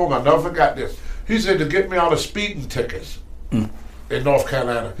what he told me, I never forgot this. He said, to get me out of speeding tickets. In North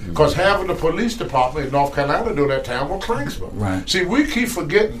Carolina, because having the police department in North Carolina during that time were Klainsmen. Right. See, we keep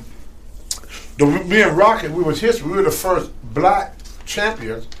forgetting. Me and Rocket, we were the first black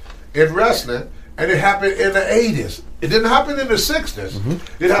champions in wrestling, and it happened in the 80s. It didn't happen in the 60s.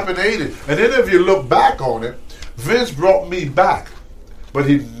 It happened in the 80s. And then if you look back on it, Vince brought me back, but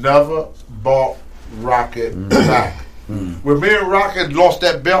he never brought Rocket back. When me and Rocket lost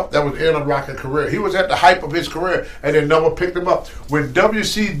that belt, that was the end of Rocket's career. He was at the height of his career, and they never picked him up. When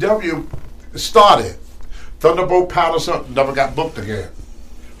WCW started, Thunderbolt Patterson never got booked again.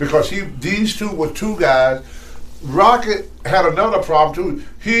 Because these two were two guys. Rocket had another problem, too.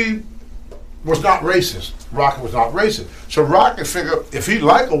 He was not racist. Rocket was not racist. So Rocket figured if he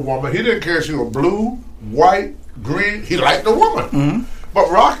liked a woman, he didn't care if she was blue, white, green, he liked the woman. But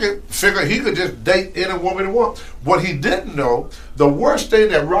Rocket figured he could just date any woman he wants. What he didn't know, the worst thing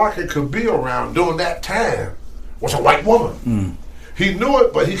that Rocket could be around during that time was a white woman. He knew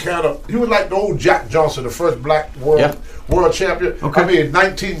it, but he was like the old Jack Johnson, the first black world champion. Okay. I mean, in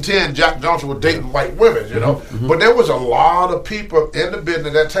 1910, Jack Johnson was dating white women, But there was a lot of people in the business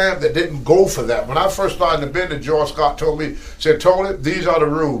at that time that didn't go for that. When I first started in the business, George Scott told me, Tony, these are the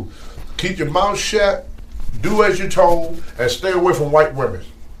rules. Keep your mouth shut, do as you're told, and stay away from white women.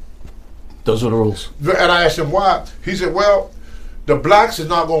 Those are the rules. And I asked him why. He said, well, the blacks is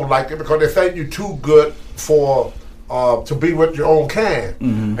not going to like it because they think you're too good for to be with your own kind.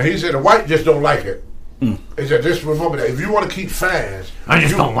 And he said, the white just don't like it. He said, just remember that. If you want to keep fans... I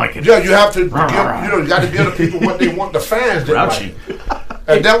just don't like it. Yeah, you have to you got to give the people what they want the fans to like.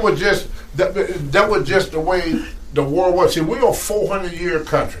 And that was just the way the war was. See, we're a 400-year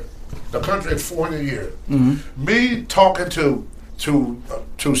country. The country is 400 years. Me talking to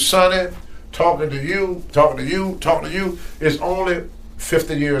Sonny, talking to you is only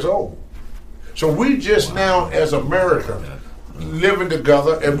 50 years old. So we just now, as Americans, living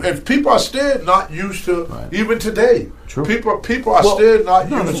together, and people are still not used to, even today. True. People are still not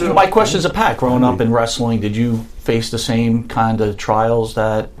used to. My question's a Pat. Growing up in wrestling, did you face the same kind of trials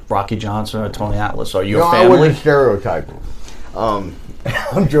that Rocky Johnson or Tony Atlas? Are you a family? I wasn't stereotyping.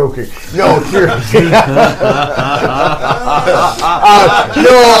 I'm joking. No, seriously. No,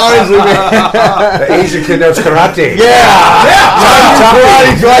 honestly, man. The Asian kid knows karate. Yeah.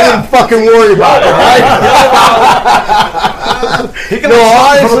 Karate, so I didn't fucking worry about it, right? No,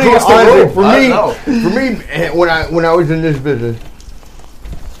 honestly, for me, when I was in this business,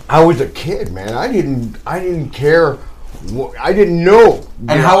 I was a kid, man. I didn't care. I didn't know.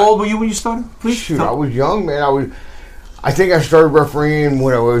 And how old were you when you started? Please? Shoot, I was young, man. I think I started refereeing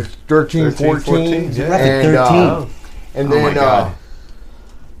when I was 13, 14. Yeah. And 13. And then,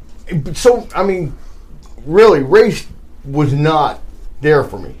 so, I mean, really, race was not there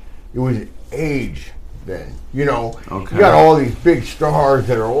for me. It was age then. You got all these big stars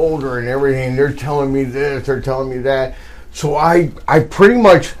that are older and everything. They're telling me this, they're telling me that. So I pretty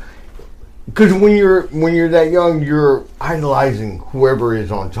much, because when you're that young, you're idolizing whoever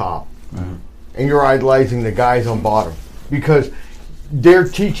is on top. And you're idolizing the guys on bottom. Because they're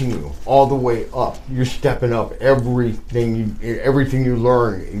teaching you all the way up. You're stepping up everything you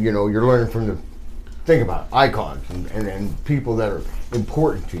learn. You're learning from think about it, icons and people that are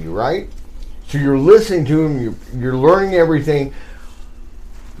important to you, right? So you're listening to them. You're learning everything.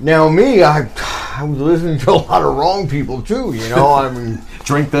 Now me, I was listening to a lot of wrong people too. I mean,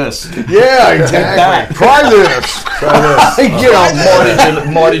 drink this. Yeah, exactly. Try this.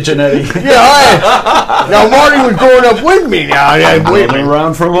 Marty Jannetty. Yeah, now Marty was growing up with me. Now, been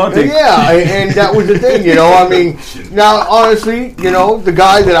around for a long time. Yeah, and that was the thing. I mean, now honestly, the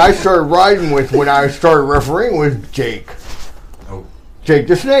guy that I started riding with when I started refereeing was Jake. Jake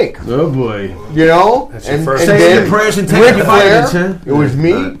the Snake. Oh boy. That's and then Ric Flair. It was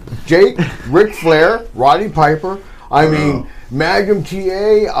me, Jake, Ric Flair, Roddy Piper. I mean, Magnum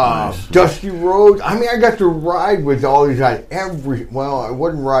TA, Dusty Rhodes. I mean, I got to ride with all these guys. I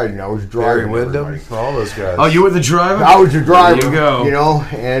wasn't riding. I was driving. Barry Windham, all those guys. Oh, you were the driver? I was the driver. There you go.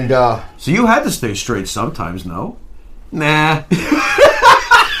 And so you had to stay straight sometimes, no? Nah.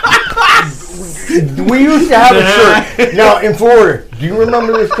 We used to have a shirt. Now, in Florida, do you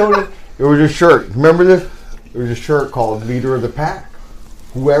remember this, Tony? There was a shirt. Remember this? there was a shirt called Leader of the Pack.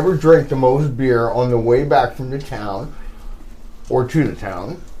 Whoever drank the most beer on the way back from the town or to the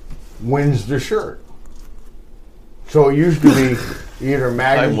town wins the shirt. So it used to be either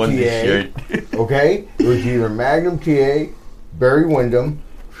Magnum TA, okay? It was either Magnum TA, Barry Windham,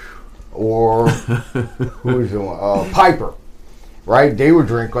 or who was the one? Piper, right? They would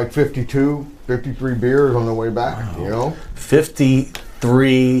drink like 52, 53 beers on the way back, you know?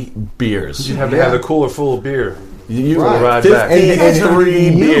 53 beers. You'd have to have a cooler full of beer. You would Right. ride back. 53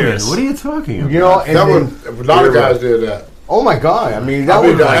 beers. What are you talking about? You know, and a lot of guys did that. Oh my God! I mean, that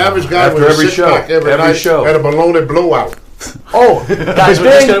was the like, average guy after was every six show, pack every every night show. at a baloney blowout. Oh, Guys,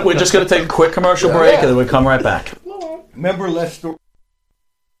 we're just gonna take a quick commercial break, and then we come right back. remember Lester.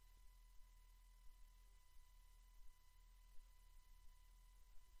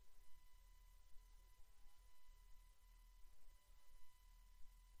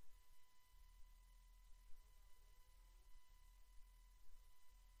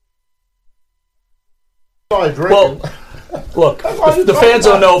 Well, look, the fans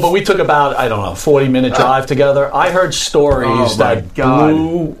don't know, but we took about, I don't know, 40-minute drive together. I heard stories that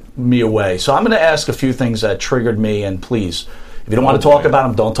blew me away. So I'm going to ask a few things that triggered me, and please, if you don't want to talk about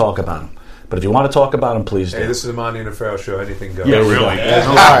them, don't talk about them. But if you want to talk about them, please do. Hey, this is the Monty and the Pharaoh show. Anything goes. Yeah, really. All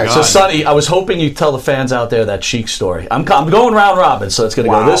right, so Sonny, I was hoping you'd tell the fans out there that Sheik story. I'm going round robin, so it's going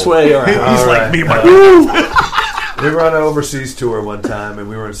to go this way or He's like me, my We were on an overseas tour one time, and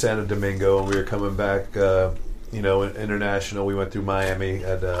we were in Santo Domingo, and we were coming back, international. We went through Miami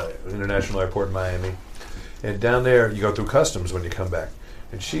at International Airport in Miami. And down there, you go through customs when you come back.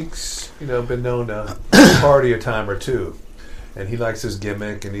 And Sheik's, been known to party a time or two. And he likes his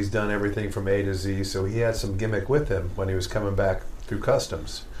gimmick, and he's done everything from A to Z, so he had some gimmick with him when he was coming back through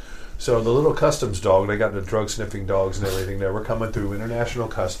customs. So the little customs dog, they got the drug-sniffing dogs and everything there. We're coming through international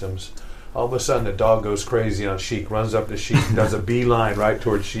customs. All of a sudden, the dog goes crazy on Sheik, runs up to Sheik, does a beeline right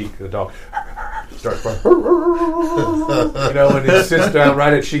towards Sheik. The dog starts going, and he sits down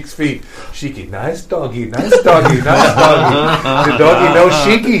right at Sheik's feet. Sheiky, nice doggy, nice doggy, nice doggy. The doggy knows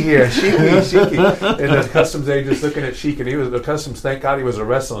Sheiky here, Sheiky. And the customs agent's looking at Sheik, and he was the customs. Thank God he was a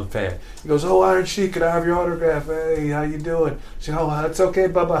wrestling fan. He goes, "Oh, Iron Sheik, can I have your autograph? Hey, how you doing?" She goes, "Oh, it's okay,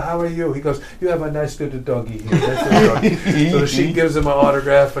 Bubba. How are you?" He goes, "You have a nice little doggy here." Nice little doggy. So Sheik gives him an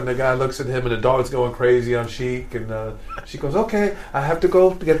autograph, and the guy looks at him, and the dog's going crazy on Sheik, and she goes, "Okay, I have to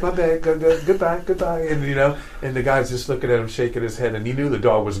go to get my bag. Goodbye." And the guy's just looking at him, shaking his head, and he knew the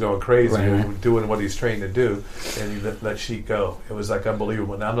dog was going crazy, and doing what he's trained to do, and he let Sheik go. It was like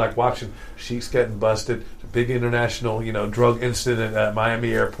unbelievable. And I'm like watching Sheik's getting busted, big international, drug incident at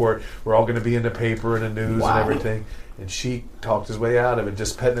Miami airport. We're all going to be in the paper and the news and everything. And Sheik talked his way out of it,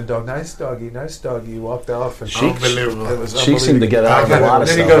 just petting the dog. Nice doggy, nice doggy. He walked off. And Sheik Sheik seemed to get out of a lot of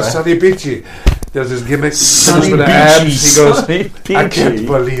stuff. Then he goes, Sonny Bici. Does his gimmick. Sonny with the abs. He goes, I can't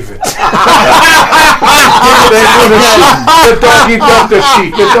believe it. The doggy dumped the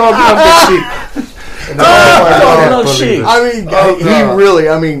Sheik. The dog dumped the Sheik.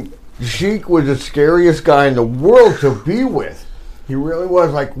 I mean, Sheik was the scariest guy in the world to be with. He really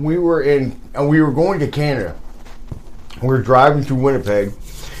was. Like, we were going to Canada. We were driving through Winnipeg.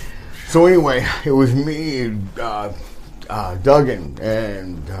 So anyway, it was me, Duggan,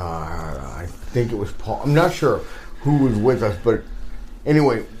 and I think it was Paul. I'm not sure who was with us, but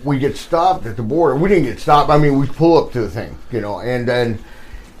anyway, we get stopped at the border. We didn't get stopped. I mean, we pull up to the thing, and then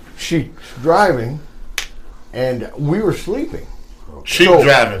she's driving, and we were sleeping. Sheik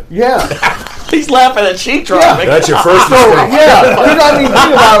driving. Yeah. He's laughing at Sheik driving. That's your first mistake. Yeah. Because I mean,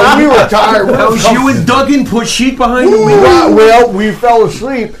 think about it. We were tired. That was you and Duggan put Sheik behind the wheel. Well, we fell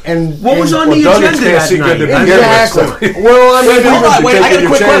asleep, and what was on the agenda that night? Exactly. Well, I mean, hold on. Wait, I got a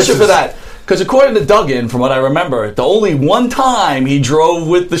quick question for that. Because according to Duggan, from what I remember, the only one time he drove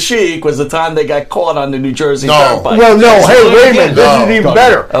with the Sheik was the time they got caught on the New Jersey Turnpike. Well, no. Hey, wait a minute. This is even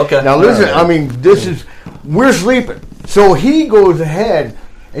better. Okay. Now listen. I mean, we're sleeping. So he goes ahead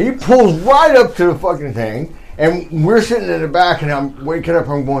and he pulls right up to the fucking thing, and we're sitting in the back, and I'm waking up.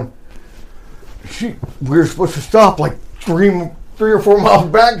 I'm going, we're supposed to stop like 3 or 4 miles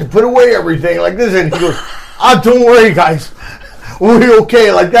back to put away everything like this, and he goes, don't worry, guys, we'll be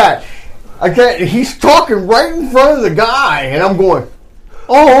okay like that. He's talking right in front of the guy, and I'm going,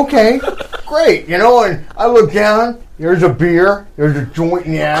 oh, okay, great, and I look down. There's a beer. There's a joint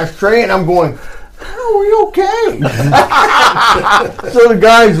in the ashtray, and I'm going, are we okay? So the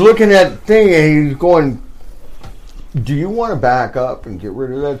guy's looking at the thing, and he's going, do you want to back up and get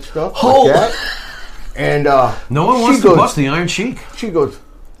rid of that stuff? Like that? And no one wants to bust the Iron Sheik. She goes,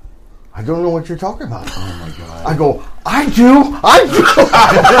 I don't know what you're talking about. Oh, my God. I go, I do.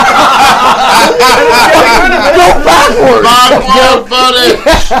 Go backwards.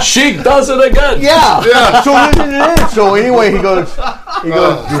 buddy. Sheik does it again. Yeah. So listen to this. So anyway, he goes.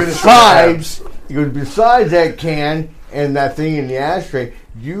 Besides that can and that thing in the ashtray,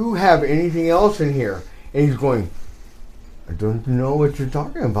 do you have anything else in here? And he's going, I don't know what you're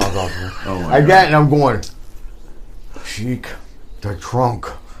talking about, officer. I got, and I'm going, Sheik, the trunk,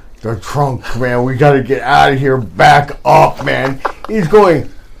 man. We got to get out of here. Back up, man. He's going,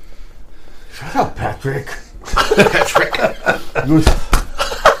 shut up, Patrick. He goes,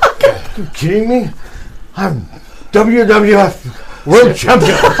 are you kidding me? I'm WWF World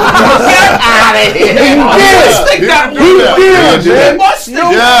Champion. Get out of here. He did.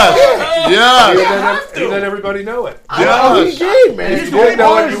 He let everybody know it. He did, man. He didn't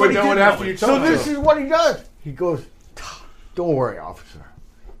know it. You would know it after you told him. So this is what he does. He goes, don't worry, officer.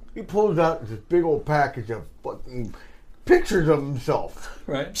 He pulls out this big old package of fucking pictures of himself.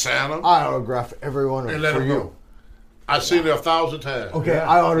 Right. Santa. I autograph every one of them for you. I've seen it 1,000 times. Okay,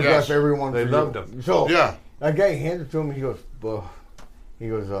 I autograph every one for you. They loved him. So that guy hands it to him. He goes,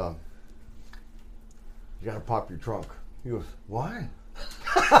 you gotta pop your trunk. He goes, why?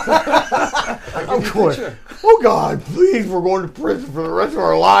 I'm going, oh God, please, we're going to prison for the rest of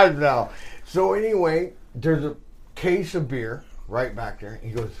our lives now. So anyway, there's a case of beer right back there.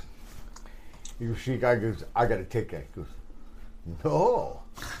 He goes, Sheik, I gotta take that. He goes, no,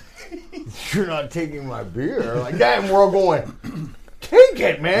 you're not taking my beer. Like that, and we're all going, take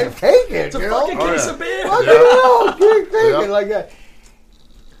it, man, take it. It's a fucking case of beer. Take it like that.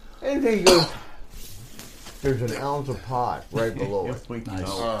 And then he goes, there's an ounce of pot right below it. Nice.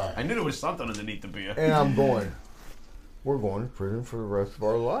 I knew there was something underneath the beer. And I'm going, we're going to prison for the rest of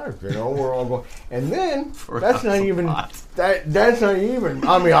our lives. We're all going. And then, that's not even, that's not even,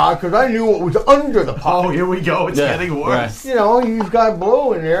 I mean, because I knew what was under the pot. Oh, here we go. It's getting worse. Right. He's got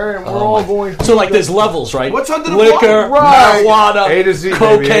blow in there, and we're all going. So, like, there's levels, right? What's under the liquor, marijuana, A to Z,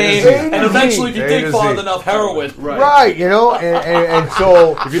 cocaine, baby, and eventually, if you dig far enough, heroin. Right, and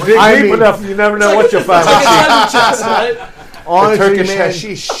so. If you dig deep enough, you never know what you'll find. It's like a chest, right? Honestly, Turkish man,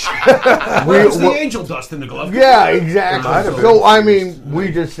 hashish. Where's the angel dust in the glove? Yeah, exactly. So I mean,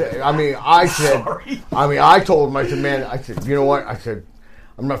 we just. I mean, I said. I mean, I told him. I said, man. I said, you know what? I said,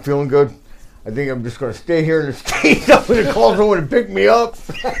 I'm not feeling good. I think I'm just going to stay here in the States. I'm going to call someone to pick me up.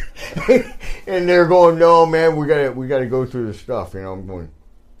 And they're going, no, man. We got to go through this stuff. I'm going.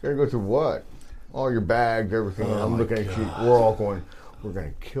 Gotta go through what? All your bags, everything. And I'm looking at you. We're all going. We're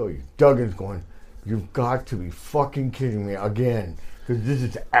going to kill you. Duggan's going. You've got to be fucking kidding me again. Because this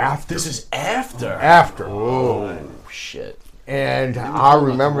is after. This is after. After. Oh, shit. And I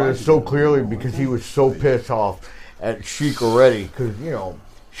remember this so clearly because he was so pissed off at Sheik already. Because,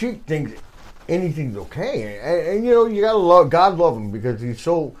 Sheik thinks anything's okay. And you got to love, God love him because he's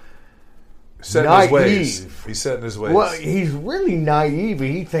so set in his ways. He's set in his ways. Well, he's really naive.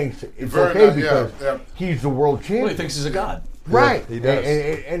 He thinks it's okay because he's the world champion. Well, he thinks he's a god. Right. He does.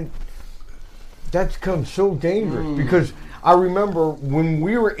 And that's become so dangerous because I remember when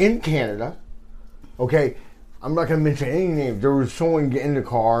we were in Canada, okay, I'm not going to mention any names. There was someone getting in the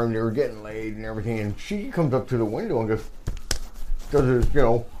car and they were getting laid and everything, and she comes up to the window and does this,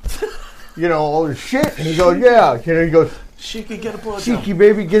 all this shit. And he goes, yeah. He goes, she could get a blowjob. Cheeky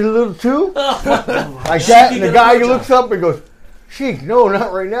baby, get a little too? Like that. And the guy looks up and goes, Sheik, no,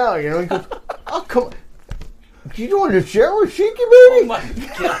 not right now. He goes, oh, come on. You want to share with Sheeky, baby? Oh, my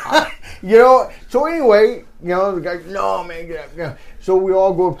God. So anyway, the guy, no, man, get up. Yeah. So we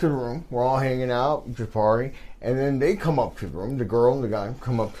all go up to the room. We're all hanging out, just partying. And then they come up to the room. The girl and the guy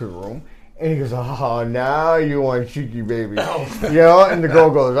come up to the room. And he goes, oh, now you want Sheeky, baby. And the girl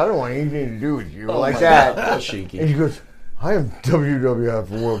goes, I don't want anything to do with you. Like that. God, Sheeky. And he goes, I am WWF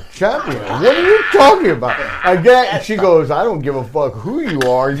World Champion. What are you talking about? And she goes, I don't give a fuck who you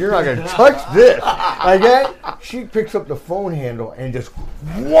are. You're not going to touch this. She picks up the phone handle and just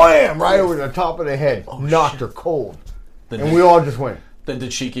wham right over the top of the head. Knocked her cold. And we all just went. Then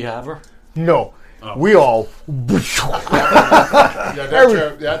did Sheeky have her? No. We all. I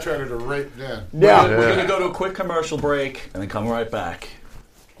tried to rape then. Yeah. We're going to go to a quick commercial break and then come right back.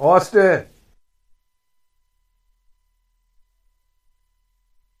 Austin.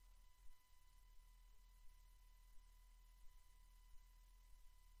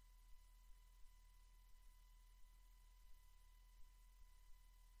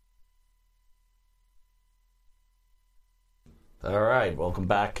 All right, welcome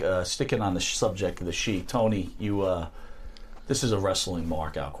back. Sticking on the subject of the Sheik, Tony, this is a wrestling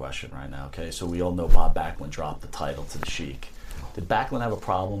mark-out question right now, okay? So we all know Bob Backlund dropped the title to the Sheik. Did Backlund have a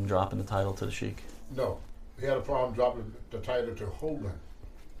problem dropping the title to the Sheik? No. he had a problem dropping the title to Hogan.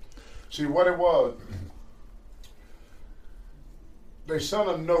 See, what it was, they sent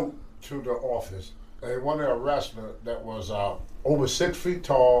a note to the office. They wanted a wrestler that was over 6 feet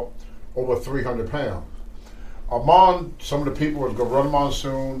tall, over 300 pounds. Among some of the people was Gorilla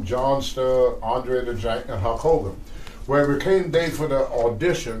Monsoon, John Studd, Andre the Giant, and Hulk Hogan. When it became day for the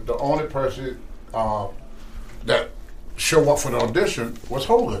audition, the only person that showed up for the audition was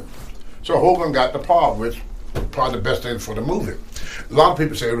Hogan. So Hogan got the part, which was probably the best thing for the movie. A lot of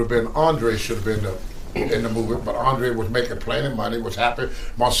people say it would have been Andre should have been in the movie, but Andre was making plenty of money, was happy.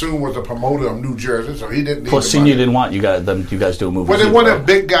 Monsoon was a promoter of New Jersey, so he didn't need Plus, Senior didn't want you guys do a movie. Well, they wanted a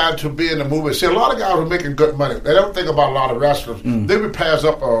big guy to be in the movie. See, a lot of guys were making good money. They don't think about a lot of wrestlers. They would pass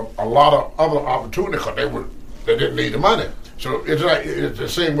up a lot of other opportunities because they didn't need the money. So it's the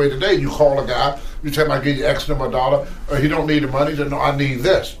same way today. You call a guy, you tell him I give you X number of dollars, or he don't need the money. He said, no, I need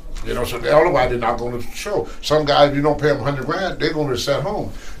this. You know, so otherwise they're not going to show. Some guys, you don't pay them $100,000, they're going to sit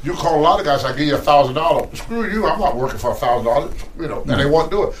home. You call a lot of guys, I give you $1,000. Screw you, I'm not working for $1,000. You know, and they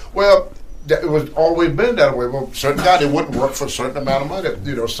won't do it. Well, it was always been that way. Well, certain guys, they wouldn't work for a certain amount of money.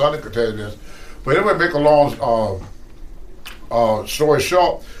 You know, Sonny could tell you this. But anyway, make a long story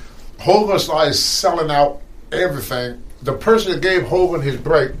short, Hogan started selling out everything. The person that gave Hogan his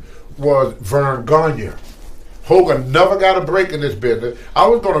break was Vern Gagne. Hogan never got a break in this business. I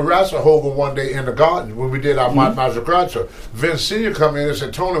was going to wrestle Hogan one day in the garden when we did our Master Cruncher. Vince Sr. come in and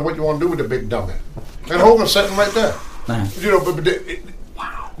said, Tony, what you want to do with the big dummy? And Hogan sitting right there. You know,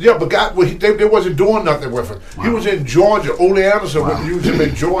 but God, they wasn't doing nothing with him. He was in Georgia. Ole Anderson would use him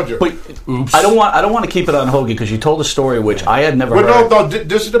in Georgia. But I don't want to keep it on Hogan because you told a story which I had never heard. No,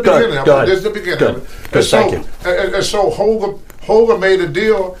 this is the beginning. This is the beginning. Good, thank you. And so Hogan made a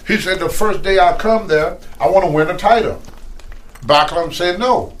deal. He said, the first day I come there, I want to win a title. Backlund said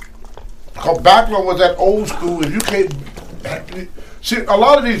no. Because Backlund was that old school, and you can't... See, a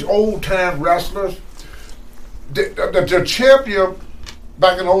lot of these old-time wrestlers, the champion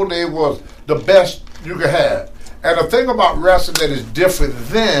back in the old days was the best you could have. And the thing about wrestling that is different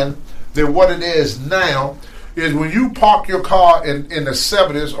then than what it is now is when you park your car in the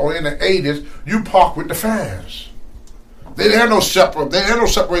 70s or in the 80s, you park with the fans. They had no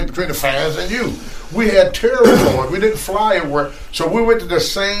separation between the fans and you. We had territories. We didn't fly everywhere. So we went to the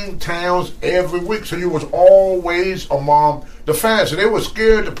same towns every week. So you was always among the fans. So they were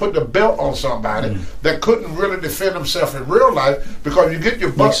scared to put the belt on somebody that couldn't really defend themselves in real life because you get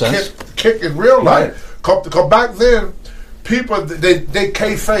your butt kicked in real life. Because back then, people, they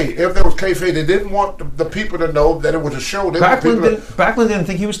kayfabe. If there was kayfabe, they didn't want the people to know that it was a show. Backlund didn't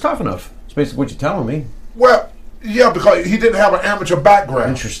think he was tough enough. That's basically what you're telling me. Well, yeah, because he didn't have an amateur background.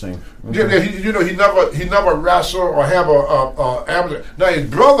 Interesting. Okay. Yeah, he never wrestled or have a amateur. Now his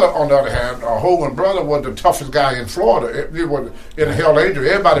brother, on the other hand, Hogan's brother was the toughest guy in Florida. He was in the Hell Angel.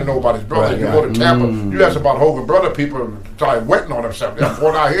 Everybody know about his brother. You go to Tampa, you ask about Hogan's brother, people started wetting on himself. From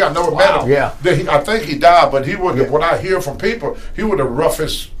what I hear, I never met him. Yeah. I think he died, but he was. What I hear from people, he was the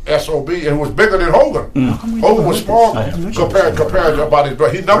roughest SOB, and he was bigger than Hogan. Hogan was small compared to about his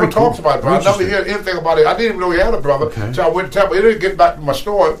brother. He never talks about it. I never hear anything about it. I didn't even know he had a brother. Okay. So I went to Tampa. He didn't get back to my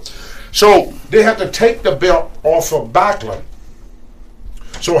story. So they had to take the belt off of Backlund.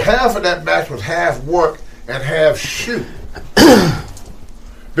 So half of that match was half work and half shoot.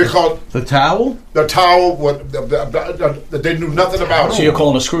 Because the towel was they knew nothing about it. So you're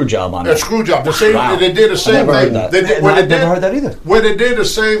calling a screw job on it? A screw job. The same. Wow. They did the same thing. I never heard that either. When they did the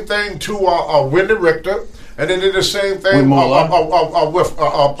same thing to Wendy Richter. And they did the same thing with the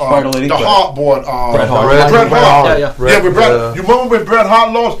Hart board. Bret Hart. Yeah, with Bret. You remember when Bret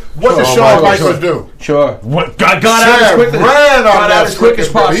Hart lost? What did Shawn Michaels do? Sure. Got out as quick as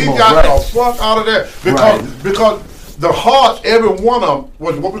possible. He got the fuck out of there because the Harts, every one of them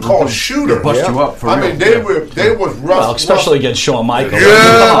was what we call shooters. They bust you up for real. They was rough. Well, especially against Shawn Michaels. Yeah.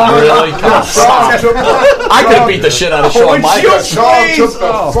 Come on, really? I could beat the shit out of Shawn Michaels. Shawn took the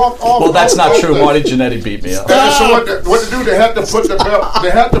fuck off. Well, that's not true. Marty Jannetty beat me up. So what to do? They had to put the belt.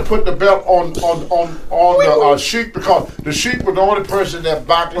 They had to put the belt on the Sheik because the Sheik was the only person that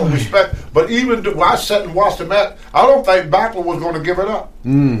Backlund respect. But even when I sat and watched the match, I don't think Backlund was going to give it up.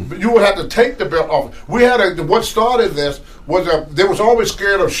 But you would have to take the belt off. We had what started this was they was always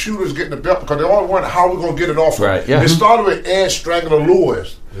scared of shooters getting the belt because they always wondered how we gonna get it off. Right. Yeah. It started with Edge Strangler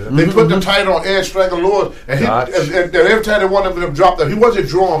Lewis. Yeah. They put the title on Edge Strangler Lewis, and every time they wanted him to drop that, he wasn't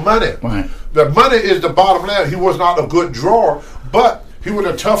drawing money. Right. The money is the bottom line. He was not a good drawer, but he was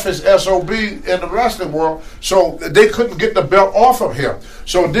the toughest SOB in the wrestling world, so they couldn't get the belt off of him.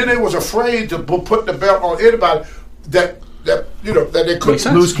 So then they was afraid to put the belt on anybody that that they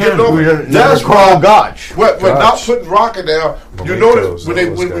couldn't Loose get cannon. over. That's Carl Gotch. But not putting Rocky down. You notice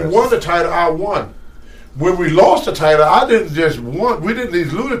when we guys. won the title, I won. When we lost the title, I didn't just won. We didn't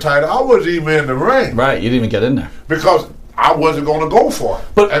even lose the title. I wasn't even in the ring. Right, you didn't even get in there because I wasn't going to go for it.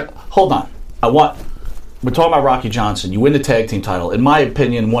 But hold on, we're talking about Rocky Johnson. You win the tag team title. In my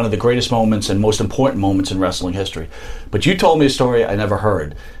opinion, one of the greatest moments and most important moments in wrestling history. But you told me a story I never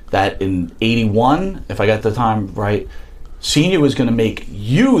heard, that in 81, if I got the time right, Senior was going to make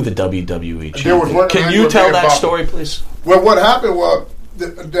you the WWE champion. Can you tell that story, please? Well, what happened was,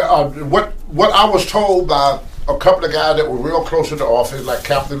 what I was told by a couple of guys that were real close to the office, like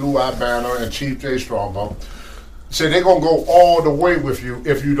Captain Lou Banner and Chief Jay Strongbow, said they're going to go all the way with you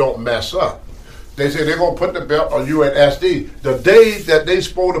if you don't mess up. They said they're going to put the belt on you and SD. The day that they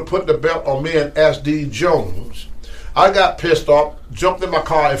supposed to put the belt on me and SD Jones, I got pissed off, jumped in my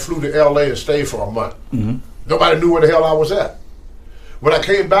car and flew to L.A. and stayed for a month. Mm-hmm. Nobody knew where the hell I was at. When I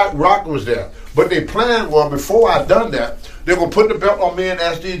came back, Rock was there. But their plan was, before I done that, they were going to put the belt on me and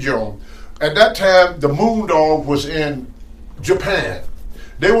SD Jones. At that time, the Moondog was in Japan.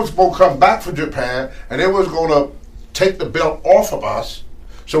 They was supposed to come back from Japan, and they was going to take the belt off of us.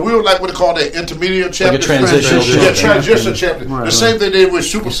 So we were like what they call the intermediate champion. Like a transition champion. Yeah, transition champion. Right, the same thing they did with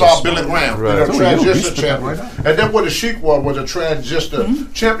Superstar Billy Graham. Right. Transition champion. And then what the Sheik was a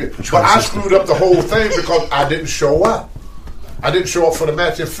transition champion. But I screwed up the whole thing because I didn't show up. I didn't show up for the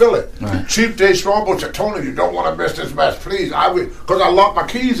match in Philly. Right. Chief Jay Strongbow said, Tony, you don't want to miss this match, please. Because I locked my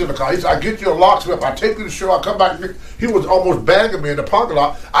keys in the car. He said, I get you a locksmith. I take you to the show. I come back. He was almost bagging me in the parking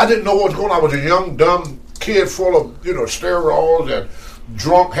lot. I didn't know what was going on. I was a young, dumb kid full of, steroids and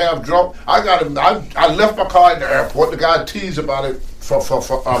drunk, half drunk. I got him. I left my car at the airport. The guy teased about it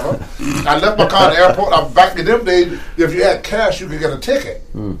forever. I left my car at the airport. Back in them days, if you had cash, you could get a ticket.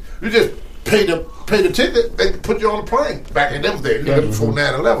 You just pay the ticket, they put you on the plane. Back in them days, before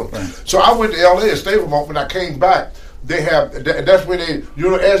 9/11. Right. So I went to L.A. and stayed for a moment. When I came back, that's when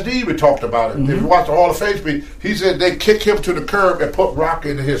SD we talked about it. If you watch the Hall of Fame speech, he said they kicked him to the curb and put Rock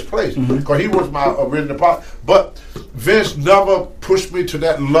into his place because he was my original partner. But Vince never pushed me to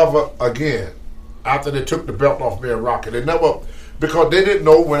that level again after they took the belt off me and Rocky. They never, because they didn't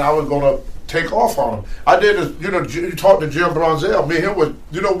know when I was going to take off on him. I did, you talked to Jim Bronzell. Me and him was,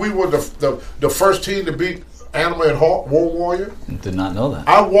 we were the first team to beat Animal and Hawk, War Warrior. Did not know that.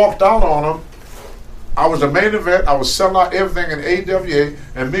 I walked out on him. I was the main event. I was selling out everything in AWA,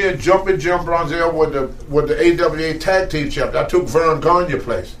 and me and Jumpin' Jim Bronzell were the AWA tag team champion. I took Vern Gagne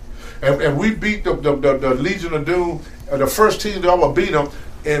place, and we beat the Legion of Doom, the first team that ever beat them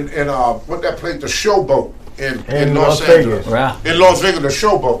in what that place, the Showboat in Los Angeles. Wow. In Las Vegas, the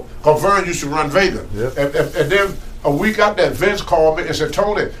Showboat. Because Vern used to run Vegas. Yep. And then a week after that, Vince called me and said,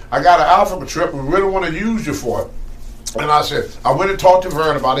 Tony, I got an Africa trip. We really want to use you for it. And I said, I went and talked to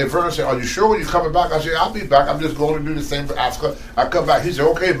Vern about it. Vern said, are you sure you're coming back? I said, I'll be back. I'm just going to do the thing for Africa. I come back. He said,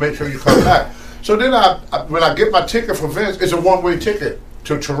 okay, make sure you come back. So then when I get my ticket from Vince, it's a one-way ticket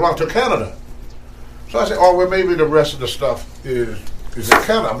to Toronto, Canada. So I said, oh, well, maybe the rest of the stuff is in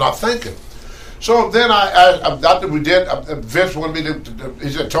Canada. I'm not thinking. So then after we did, Vince wanted me to,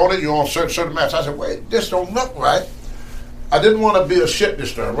 he said, Tony, you're on certain match. I said, wait, this don't look right. I didn't want to be a shit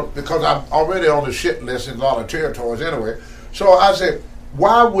disturber because I'm already on the shit list in a lot of territories anyway. So I said,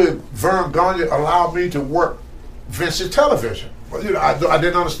 why would Vern Gagne allow me to work Vince's television? Well, I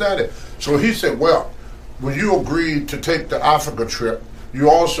didn't understand it. So he said, well, when you agreed to take the Africa trip, you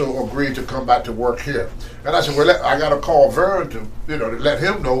also agreed to come back to work here. And I said, well, I got to call Vern to let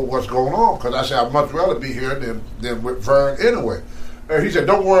him know what's going on because I said I'd much rather be here than with Vern anyway. And he said,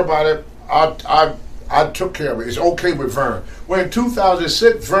 don't worry about it. I took care of it. It's okay with Vern. Well, in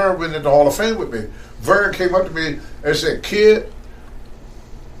 2006, Vern went into the Hall of Fame with me. Vern came up to me and said, kid,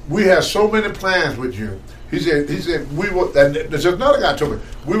 we have so many plans with you. He said, we were, and there's another guy told me,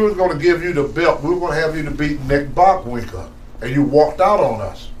 we were going to give you the belt. We were going to have you to beat Nick Bockwinkel. And you walked out on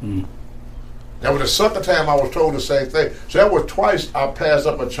us. That was the second time I was told the same thing. So that was twice I passed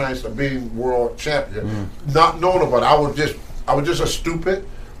up a chance of being world champion, not knowing about it. I was just a stupid,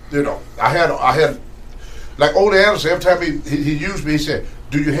 I had, like Ole Anderson, every time he used me, he said,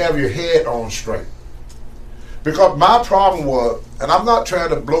 do you have your head on straight? Because my problem was, and I'm not trying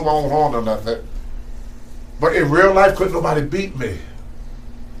to blow my own horn or nothing, but in real life, couldn't nobody beat me.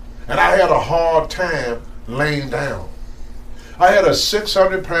 And I had a hard time laying down. I had a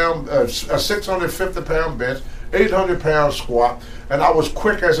 650-pound bench, 800-pound squat, and I was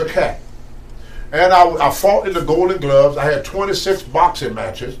quick as a cat. And I fought in the Golden Gloves. I had 26 boxing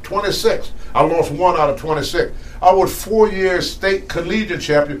matches, 26. I lost 1 out of 26. I was 4 years state collegiate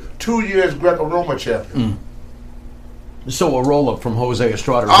champion, 2 years Greco-Roman champion. So a roll-up from Jose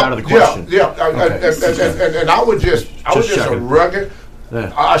Estrada is out of the question. Yeah. Okay. And I was just a rugged.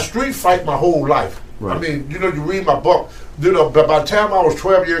 Yeah. I street fight my whole life. Right. I mean, you read my book. But by the time I was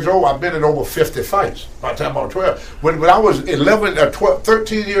 12 years old, I've been in over 50 fights. By the time I was 12. When I was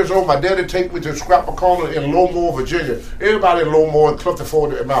 13 years old, my daddy take me to Scrapper Corner in Lowmore, Virginia. Everybody in Lowmore and Clifton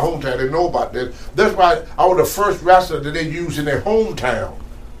Ford in my hometown, they know about this. That's why I was the first wrestler that they used in their hometown.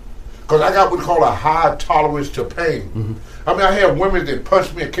 Because I got what we call a high tolerance to pain. Mm-hmm. I mean, I had women that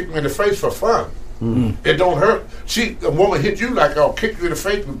punched me and kicked me in the face for fun. Mm-hmm. It don't hurt. See, a woman hit you like, kick you in the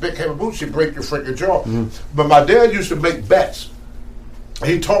face with big heavy boots, she break your freaking jaw. Mm-hmm. But my dad used to make bets.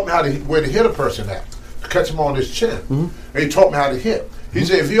 He taught me where to hit a person at, to catch him on his chin. Mm-hmm. And he taught me how to hit. He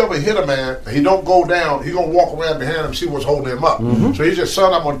said, if you ever hit a man, and he don't go down, he gonna walk around behind him and see what's holding him up. Mm-hmm. So he said,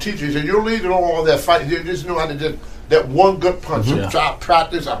 son, I'm gonna teach you. He said, you don't need to know all that fight. You just know how to just that one good punch. Mm-hmm. So I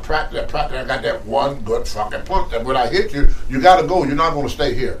practice. I got that one good fucking punch. And when I hit you, you got to go. You're not going to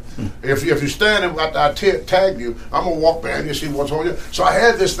stay here. Mm-hmm. If you're standing after I tag you, I'm going to walk behind you and see what's on you. So I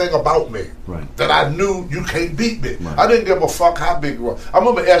had this thing about me that I knew you can't beat me. Right. I didn't give a fuck how big you were. I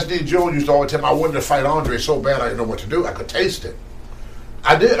remember SD Jones used to always tell me I wanted to fight Andre so bad I didn't know what to do. I could taste it.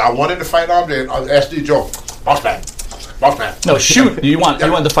 I did. I wanted to fight Andre and SD Jones. Boss man. No, shoot. You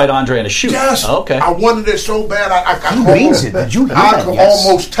wanted to fight Andre in a shoot. Yes. Oh, okay. I wanted it so bad. I Did you I could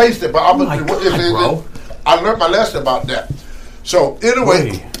almost taste it, but I learned my lesson about that. So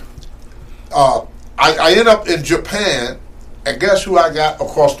anyway, I end up in Japan, and guess who I got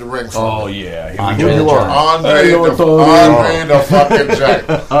across the ring from? Oh yeah, Andre the fucking Jank.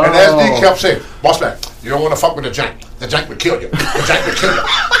 And SD kept saying, boss man, you don't want to fuck with the Jank. The Jank will kill you. The Jank will kill you.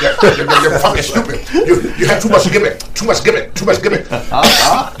 You're fucking stupid. You have too much gimmick. Too much gimmick.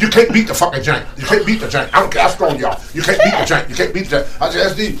 You can't beat the fucking Jank. You can't beat the Jank. I don't care how strong you are. You can't beat the Jank. You can't beat the Jank. I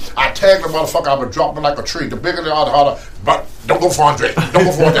said, SD, I tagged the motherfucker. I would drop him like a tree. The bigger the harder. But don't go for Andre. Don't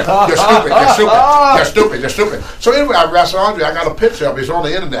go for Andre. You're stupid. So anyway, I wrestled Andre. I got a picture of it. It's on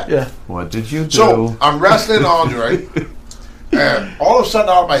the internet. Yeah. What did you do? So I'm wrestling Andre, and all of a sudden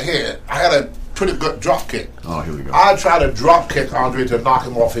out of my head, I had a pretty good drop kick. Oh, here we go. I tried to drop kick Andre to knock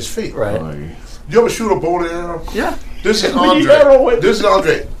him off his feet. Right. You ever shoot a bowling arrow? Yeah. This is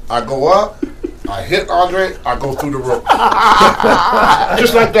Andre. I go up, I hit Andre, I go through the rope.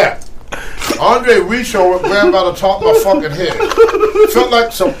 Just like that. Andre reached over, grabbed by the top of my fucking head. Felt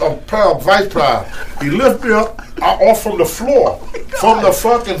like a pair of vice pliers. He lifted me up off from the floor. From the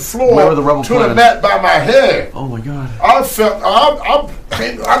fucking floor to the mat by my head. Oh my God. I felt,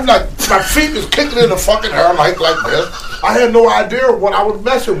 I'm like, my feet is kicking in the fucking air like this. I had no idea what I was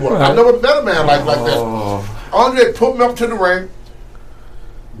messing with. I never met a man like this. Andre put me up to the ring.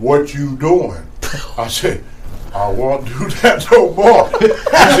 What you doing? I said, I won't do that no more.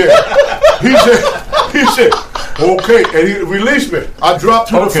 He said, okay, and he released me. I dropped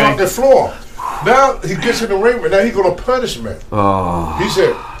to the fucking floor. Now he gets in the ring, but now he's going to punish me. He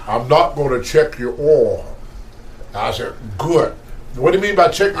said, I'm not going to check your oil. I said, good. What do you mean by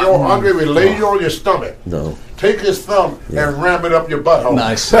check your oil? Andre will lay you on your stomach. No. Take his thumb and ram it up your butthole.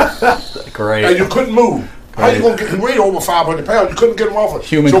 Nice. Great. And you couldn't move. How you gonna get him way over 500 pounds? You couldn't get him off it.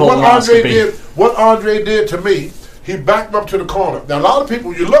 Human so what Andre did to me, he backed me up to the corner. Now a lot of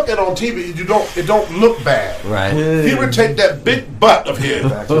people, you look at it on TV, it don't look bad. Right. He would take that big butt of his.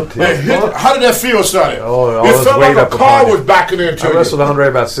 How did that feel, Sonny? It felt like a car was backing into you. I wrestled Andre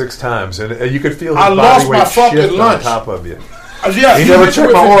about 6 times, and you could feel his I body lost weight my fucking shift lunch. on top of you. Yeah, he never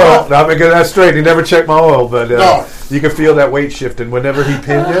checked my oil. Now, I'm going to get that straight. He never checked my oil, but no. You could feel that weight shifting whenever he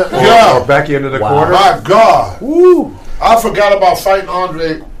pinned you or back you into the corner. My God. Woo. I forgot about fighting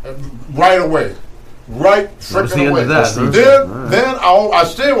Andre right away. Right freaking away. Then I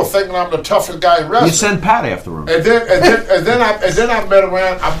still was thinking I'm the toughest guy in wrestling. You send Pat after him. And then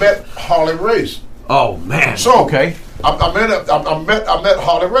I met Harley Race. Oh man. So I met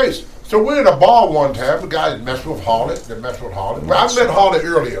Harley Race. So we're in a bar one time. The guy that messed with Harley. Well, I met Harley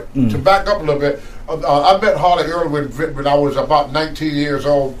earlier. To back up a little bit, I met Harley earlier when I was about 19 years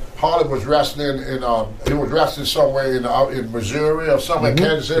old. Harley was wrestling he was wrestling somewhere in Missouri or somewhere,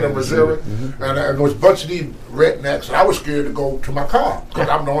 Kansas City, Missouri, and there was a bunch of these rednecks. And I was scared to go to my car because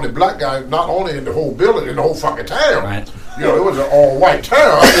I'm the only black guy, not only in the whole building, in the whole fucking town. Right. You know, it was an all-white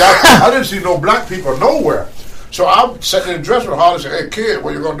town. I didn't see no black people nowhere. So I'm sitting in the dressing room. Harley said, "Hey kid,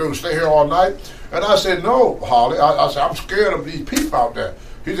 what you gonna do? Stay here all night?" And I said, "No, Harley." I said, "I'm scared of these people out there."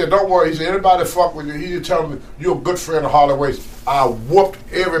 He said, "Don't worry." He said, "Anybody fuck with you?" He just tell me, "You're a good friend of Harley Race." I whooped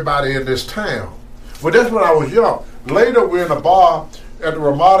everybody in this town. But that's when I was young. Later, we're in a bar at the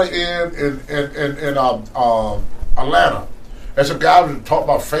Ramada Inn in Atlanta. And some guys would talk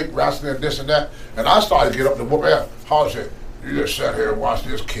about fake wrestling and this and that. And I started to get up to whoop ass. Holly said, "You just sat here and watch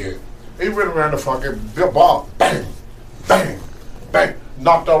this kid." He ran around the fucking Bill Bob. Bang, bang, bang.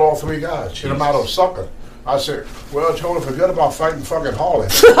 Knocked out all 3 guys in a matter of seconds. I said, "Well, Tony, forget about fighting fucking Holly."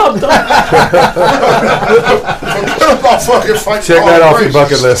 I'm done. Forget about fucking fighting Check Holly that off Race. your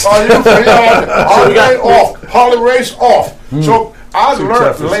bucket list. Holly off. Holly Race off. So I Two learned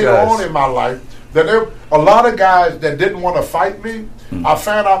toughest later guys. on in my life that there a lot of guys that didn't want to fight me. I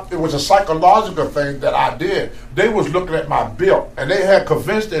found out it was a psychological thing that I did. They was looking at my belt, and they had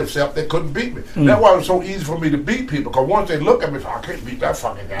convinced themselves they couldn't beat me. That's why it was so easy for me to beat people, because once they look at me, I can't beat that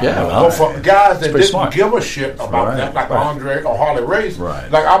fucking guy. Yeah, But for guys that didn't smart. give a shit about that, like Andre or Harley Race, Right.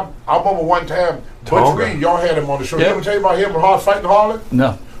 like I remember one time, Butch Tonga. Reed, y'all had him on the show. Yeah. Did I ever tell you about him and Harley fighting Harley?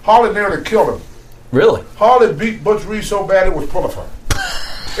 No. Harley nearly killed him. Really? Harley beat Butch Reed so bad it was Pullifer.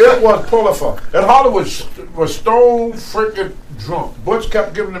 It was Pullifer. And Harley was stone freaking drunk. Butch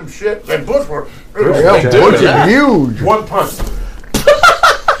kept giving him shit, and Butch was Butch is huge. one punch.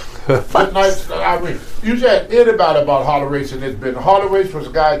 Good night. I mean, you said anybody about Harley Race and it's been Harley Race was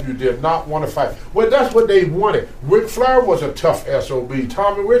a guy you did not want to fight. Well, that's what they wanted. Ric Flair was a tough SOB.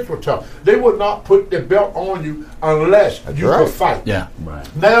 Tommy Rich was tough. They would not put the belt on you unless you right. could fight. Yeah. Right.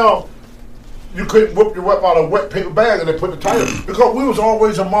 Now, you couldn't whip your whip out of a wet paper bag and then put the title. Because we was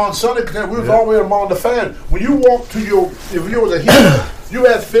always among Sunday, we was always among the fans. When you walked to your, if you was a heel, you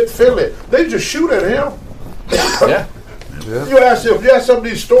had Fit Finlay. They just shoot at him. Yeah. You asked some of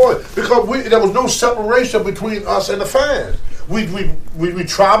these stories because there was no separation between us and the fans. We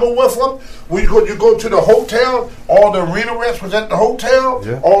travel with them. You go to the hotel. All the arena reps was at the hotel.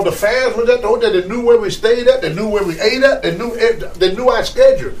 Yeah. All the fans was at the hotel. They knew where we stayed at. They knew where we ate at. They knew our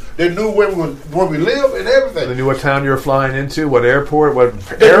schedule. They knew where we lived and everything. They knew what town you were flying into, what airport, what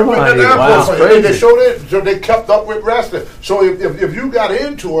They airline. knew even. wow. That's They crazy. showed it, so they kept up with wrestling. So if you got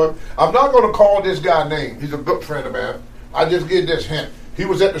into it, I'm not going to call this guy name. He's a good friend of mine. I just give this hint. He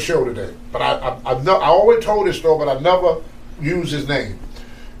was at the show today, but I always told this story, but I never used his name.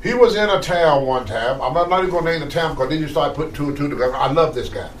 He was in a town one time. I'm not even going to name the town because then you start putting 2 and 2 together. I love this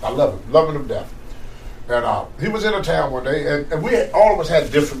guy. I love him. Loving him to death. And he was in a town one day, and we all of us had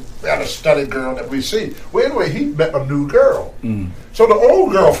a study girl that we see. Well, anyway, he met a new girl. So the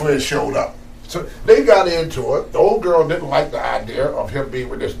old girlfriend showed up. So they got into it. The old girl didn't like the idea of him being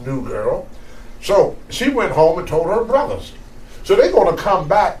with this new girl. So she went home and told her brothers. So they're going to come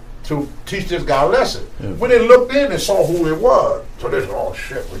back to teach this guy a lesson. Yeah. When they looked in, they saw who it was. So they said, "Oh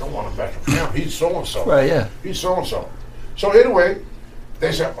shit, we don't want to mess with him. He's so and so. Right? Yeah. He's so and so." So anyway,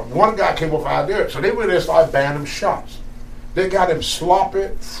 they said one guy came up with an idea. So they went there and started banning him shots. They got him sloppy,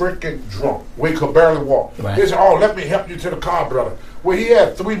 freaking drunk. We could barely walk. Right. They said, "Oh, let me help you to the car, brother." Well, he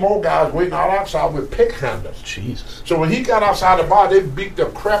had 3 more guys waiting outside with pick handles. Jesus. So when he got outside the bar, they beat the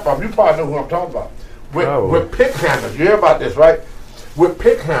crap out of him. You probably know who I'm talking about. With pick handles. You hear about this, right? With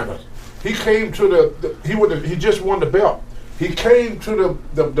pick handles. He came to he just won the belt. He came to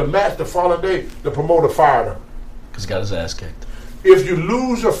the match the following day. The promoter fired him. Because he got his ass kicked. If you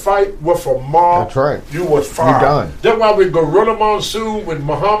lose a fight with a mob, That's right. you was fired. You're done. That's why with Gorilla Monsoon, when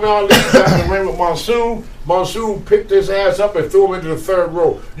Muhammad Ali got in the ring with Monsoon picked his ass up and threw him into the 3rd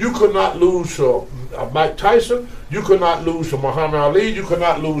row. You could not lose to Mike Tyson. You could not lose to Muhammad Ali. You could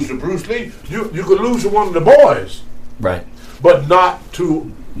not lose to Bruce Lee. You could lose to one of the boys, Right. but not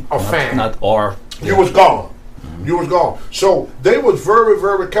to a fan. Not our. You was gone. You was gone. So they was very,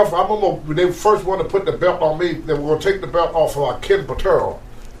 very careful. I remember when they first wanted to put the belt on me, they were going to take the belt off of Ken Patero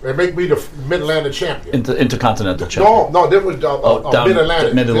and make me the Mid-Atlantic champion. Intercontinental champion. No, this was down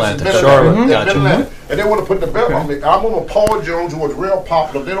Mid-Atlantic. Mid-Atlantic. Charlotte. Mm-hmm. Gotcha. Mid-Atlantic. And they want to put the belt on me. I remember Paul Jones, who was real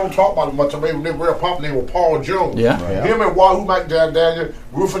popular. They don't talk about him much. I mean, they were real popular. They were Paul Jones. Yeah. Him and Wahoo Mike Daniel,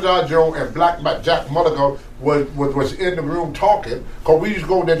 Rufus R. Jones, and Black Jack Mulligan was in the room talking, because we used to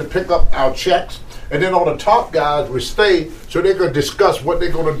go there to pick up our checks. And then all the top guys would stay so they could discuss what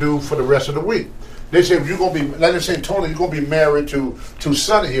they're going to do for the rest of the week. They say, if you're going to be, like they say, Tony, you're going to be married to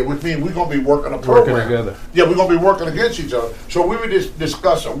Sonny here, which means we're going to be working a program. Working together. Yeah, we're going to be working against each other. So we would just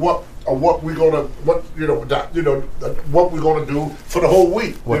discuss what we're going to, what we're going to do for the whole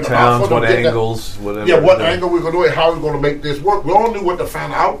week. What towns, what angles, whatever. Yeah, what angle we're going to do and how we're going to make this work. We all knew what the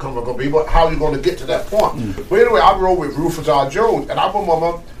final outcome was going to be, but how you're going to get to that point. But anyway, I rode with Rufus R. Jones, and I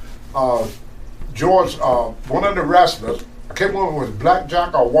remember George, one of the wrestlers, I can't remember if it was Black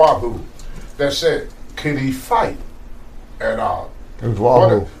Jack or Wahoo, that said, "Can he fight?" And it was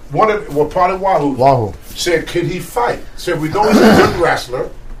Wahoo. Probably Wahoo said, "Can he fight?" Said, "We know he's a good wrestler,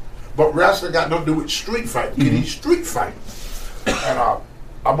 but wrestling got nothing to do with street fight. Can he street fight?" And I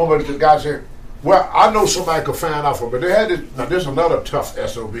remember the guy said, Well, I know somebody could find out from, but they had this. Now, there's another tough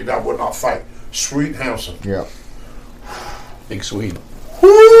SOB that would not fight. Sweet Hansen. Yeah. Big Sweet.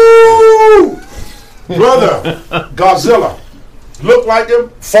 Woo! Brother, Godzilla. Looked like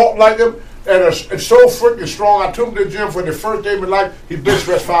him, fought like him, and it's so freaking strong. I took him to the gym for the first day of my life. He bench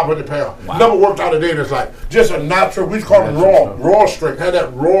pressed 500 pounds. Wow. Never worked out a day in his life. Just a natural, we call him raw strength. Had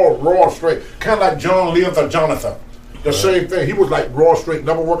that raw strength. Kind of like John Leon or Jonathan. The same thing. He was like raw strength,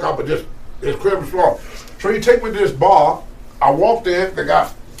 never worked out, but just incredibly strong. So he take me to this bar. I walked in, they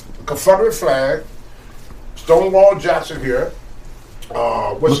got a Confederate flag, Stonewall Jackson here.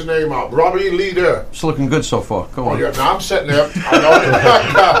 What's his name? Robert E. Lee there. It's looking good so far. Go on. Yeah, now I'm sitting there.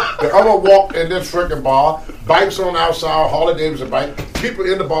 The other walk in this freaking bar. Bikes on the outside. Harley Davidson bike.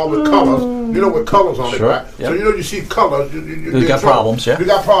 People in the bar with colors. You know, with colors on it, right? Yep. So you know, you see colors. You got problems, yeah. You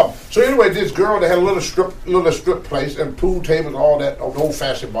got problems. So anyway, this girl, they had a little strip place and pool tables, all that old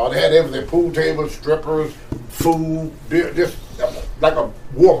fashioned bar. They had everything: pool tables, strippers, food, beer, just like a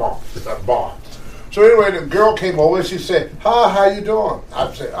Walmart bar. So anyway, the girl came over and she said, "Hi, how you doing?"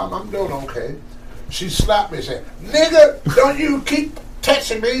 I said, I'm doing okay." She slapped me and said, "Nigga, don't you keep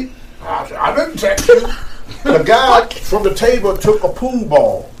texting me?" I said, "I didn't text you." The guy from the table took a pool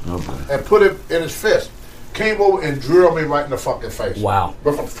ball and put it in his fist. Came over and drilled me right in the fucking face. Wow.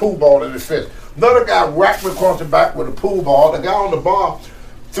 With a pool ball in his fist. Another guy whacked me across the back with a pool ball. The guy on the bar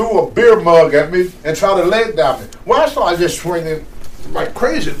threw a beer mug at me and tried to leg down me. Well, I started just swinging like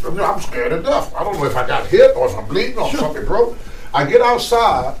crazy. I mean, I'm scared to death. I don't know if I got hit or if I'm bleeding or something broke. I get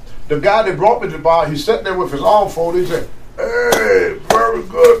outside. The guy that brought me to the bar, he's sitting there with his arm folded. He said, "Hey, very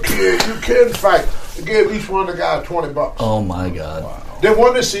good, kid. You can fight." He gave each one of the guys $20. Oh my God! Wow. They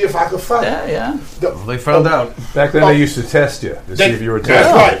wanted to see if I could fight. Yeah. Well, they found out. Back then, they used to test you to see if you were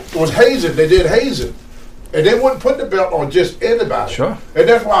tested. That's right. It was hazing. They did hazing. And they wouldn't put the belt on just anybody. Sure. And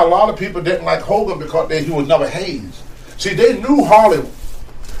that's why a lot of people didn't like Hogan because he was never hazed. See, they knew Hollywood.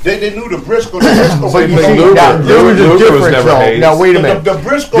 They knew the Briscoe. But you see, there was a difference, though. Now, wait a minute. The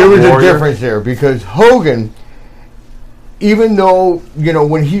Briscoe there was a difference there because Hogan, even though, you know,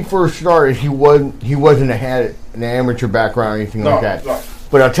 when he first started, he wasn't had an amateur background or anything like that. No.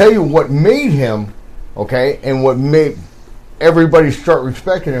 But I'll tell you what made him, okay, and what made everybody start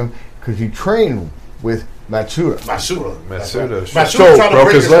respecting him, because he trained with Matsuda. Matsuda tried to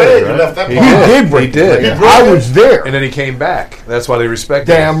break his leg. Right? Left that he did break his leg. I was there. And then he came back. That's why they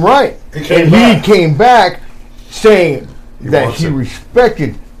respected him. Damn right. He came back saying that he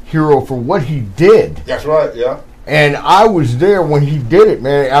respected Hero for what he did. That's right, yeah. And I was there when he did it,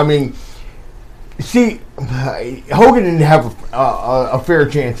 man. I mean, see, Hogan didn't have a fair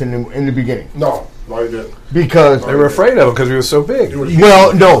chance in the beginning. No, he didn't. Because they were afraid of him because he was so big.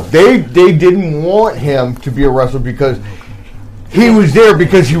 Well, no, they didn't want him to be a wrestler because he was there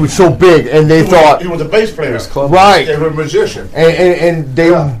because he was so big, and they thought he was a bass player, right? He was a musician, and they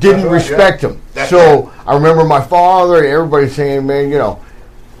didn't respect him. So I remember my father and everybody saying, "Man, you know,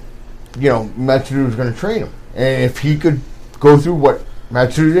 Matsuda was going to train him, and if he could go through what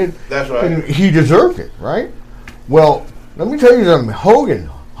Matsuda did, that's right. Then he deserved it, right?" Well, let me tell you something. Hogan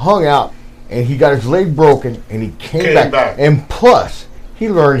hung out, and he got his leg broken, and he came back. And plus, he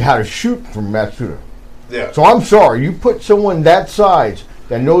learned how to shoot from Matsuda. Yeah. So I'm sorry, you put someone that size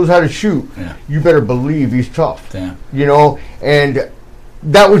that knows how to shoot, you better believe he's tough. Damn. You know, and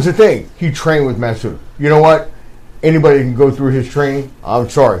that was the thing. He trained with Matsuda. You know what? Anybody can go through his training. I'm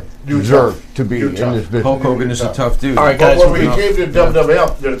sorry. You deserve to be in this business. Hulk Hogan is a tough dude. All right, guys. But when he came to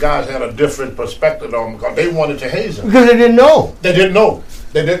WWF, the guys had a different perspective on him because they wanted to haze him. Because they didn't know. They didn't know.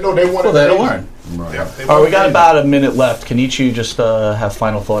 They wanted to learn. Right. Yeah, all right, we got about a minute left. Can each of you just have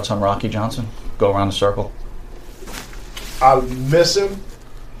final thoughts on Rocky Johnson? Go around the circle. I miss him.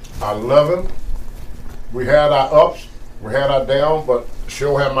 I love him. We had our ups. We had our downs, but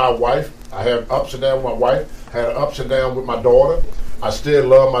sure had my wife. I had ups and downs with my wife. Had ups and downs with my daughter. I still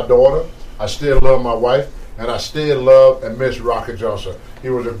love my daughter. I still love my wife. And I still love and miss Rocky Johnson. He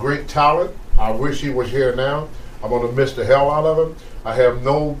was a great talent. I wish he was here now. I'm going to miss the hell out of him. I have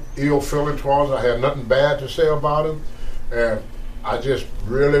no ill feeling towards him. I have nothing bad to say about him. And I just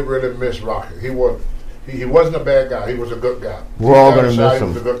really, really miss Rocky. He wasn't a bad guy. He was a good guy. We're all going to miss him.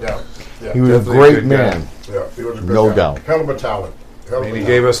 He was a good guy. Yeah. He was a great man. Yeah, he was a good guy. No doubt. Hell of a talent. He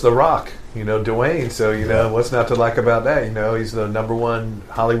gave us The Rock, Dwayne. So, what's not to like about that? He's the #1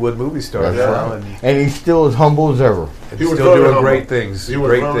 Hollywood movie star now. And he's still as humble as ever. He's still doing great things. He was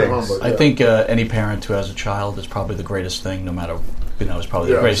great really things. humble, I think any parent who has a child is probably the greatest thing, no matter, it's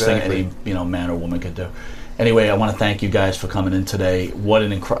probably the greatest thing any, man or woman could do. Anyway, I want to thank you guys for coming in today. What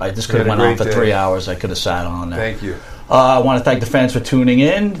an incredible! This could have went on for 3 hours. I could have sat on there. Thank you. I want to thank the fans for tuning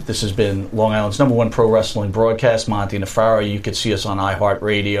in. This has been Long Island's #1 pro wrestling broadcast, Monty and the Pharaoh. You can see us on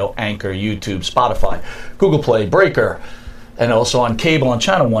iHeartRadio, Anchor, YouTube, Spotify, Google Play, Breaker, and also on cable on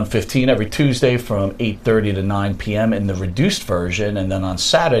Channel 115 every Tuesday from 8:30 to 9 p.m. in the reduced version, and then on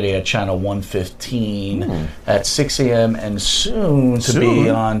Saturday at Channel 115 at 6 a.m. and soon to be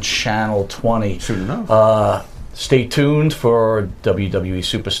on Channel 20. Soon enough. Stay tuned for WWE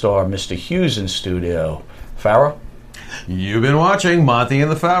superstar Mr. Hughes in studio. Pharaoh? You've been watching Monty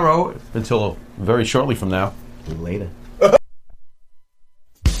and the Pharaoh until very shortly from now. Later.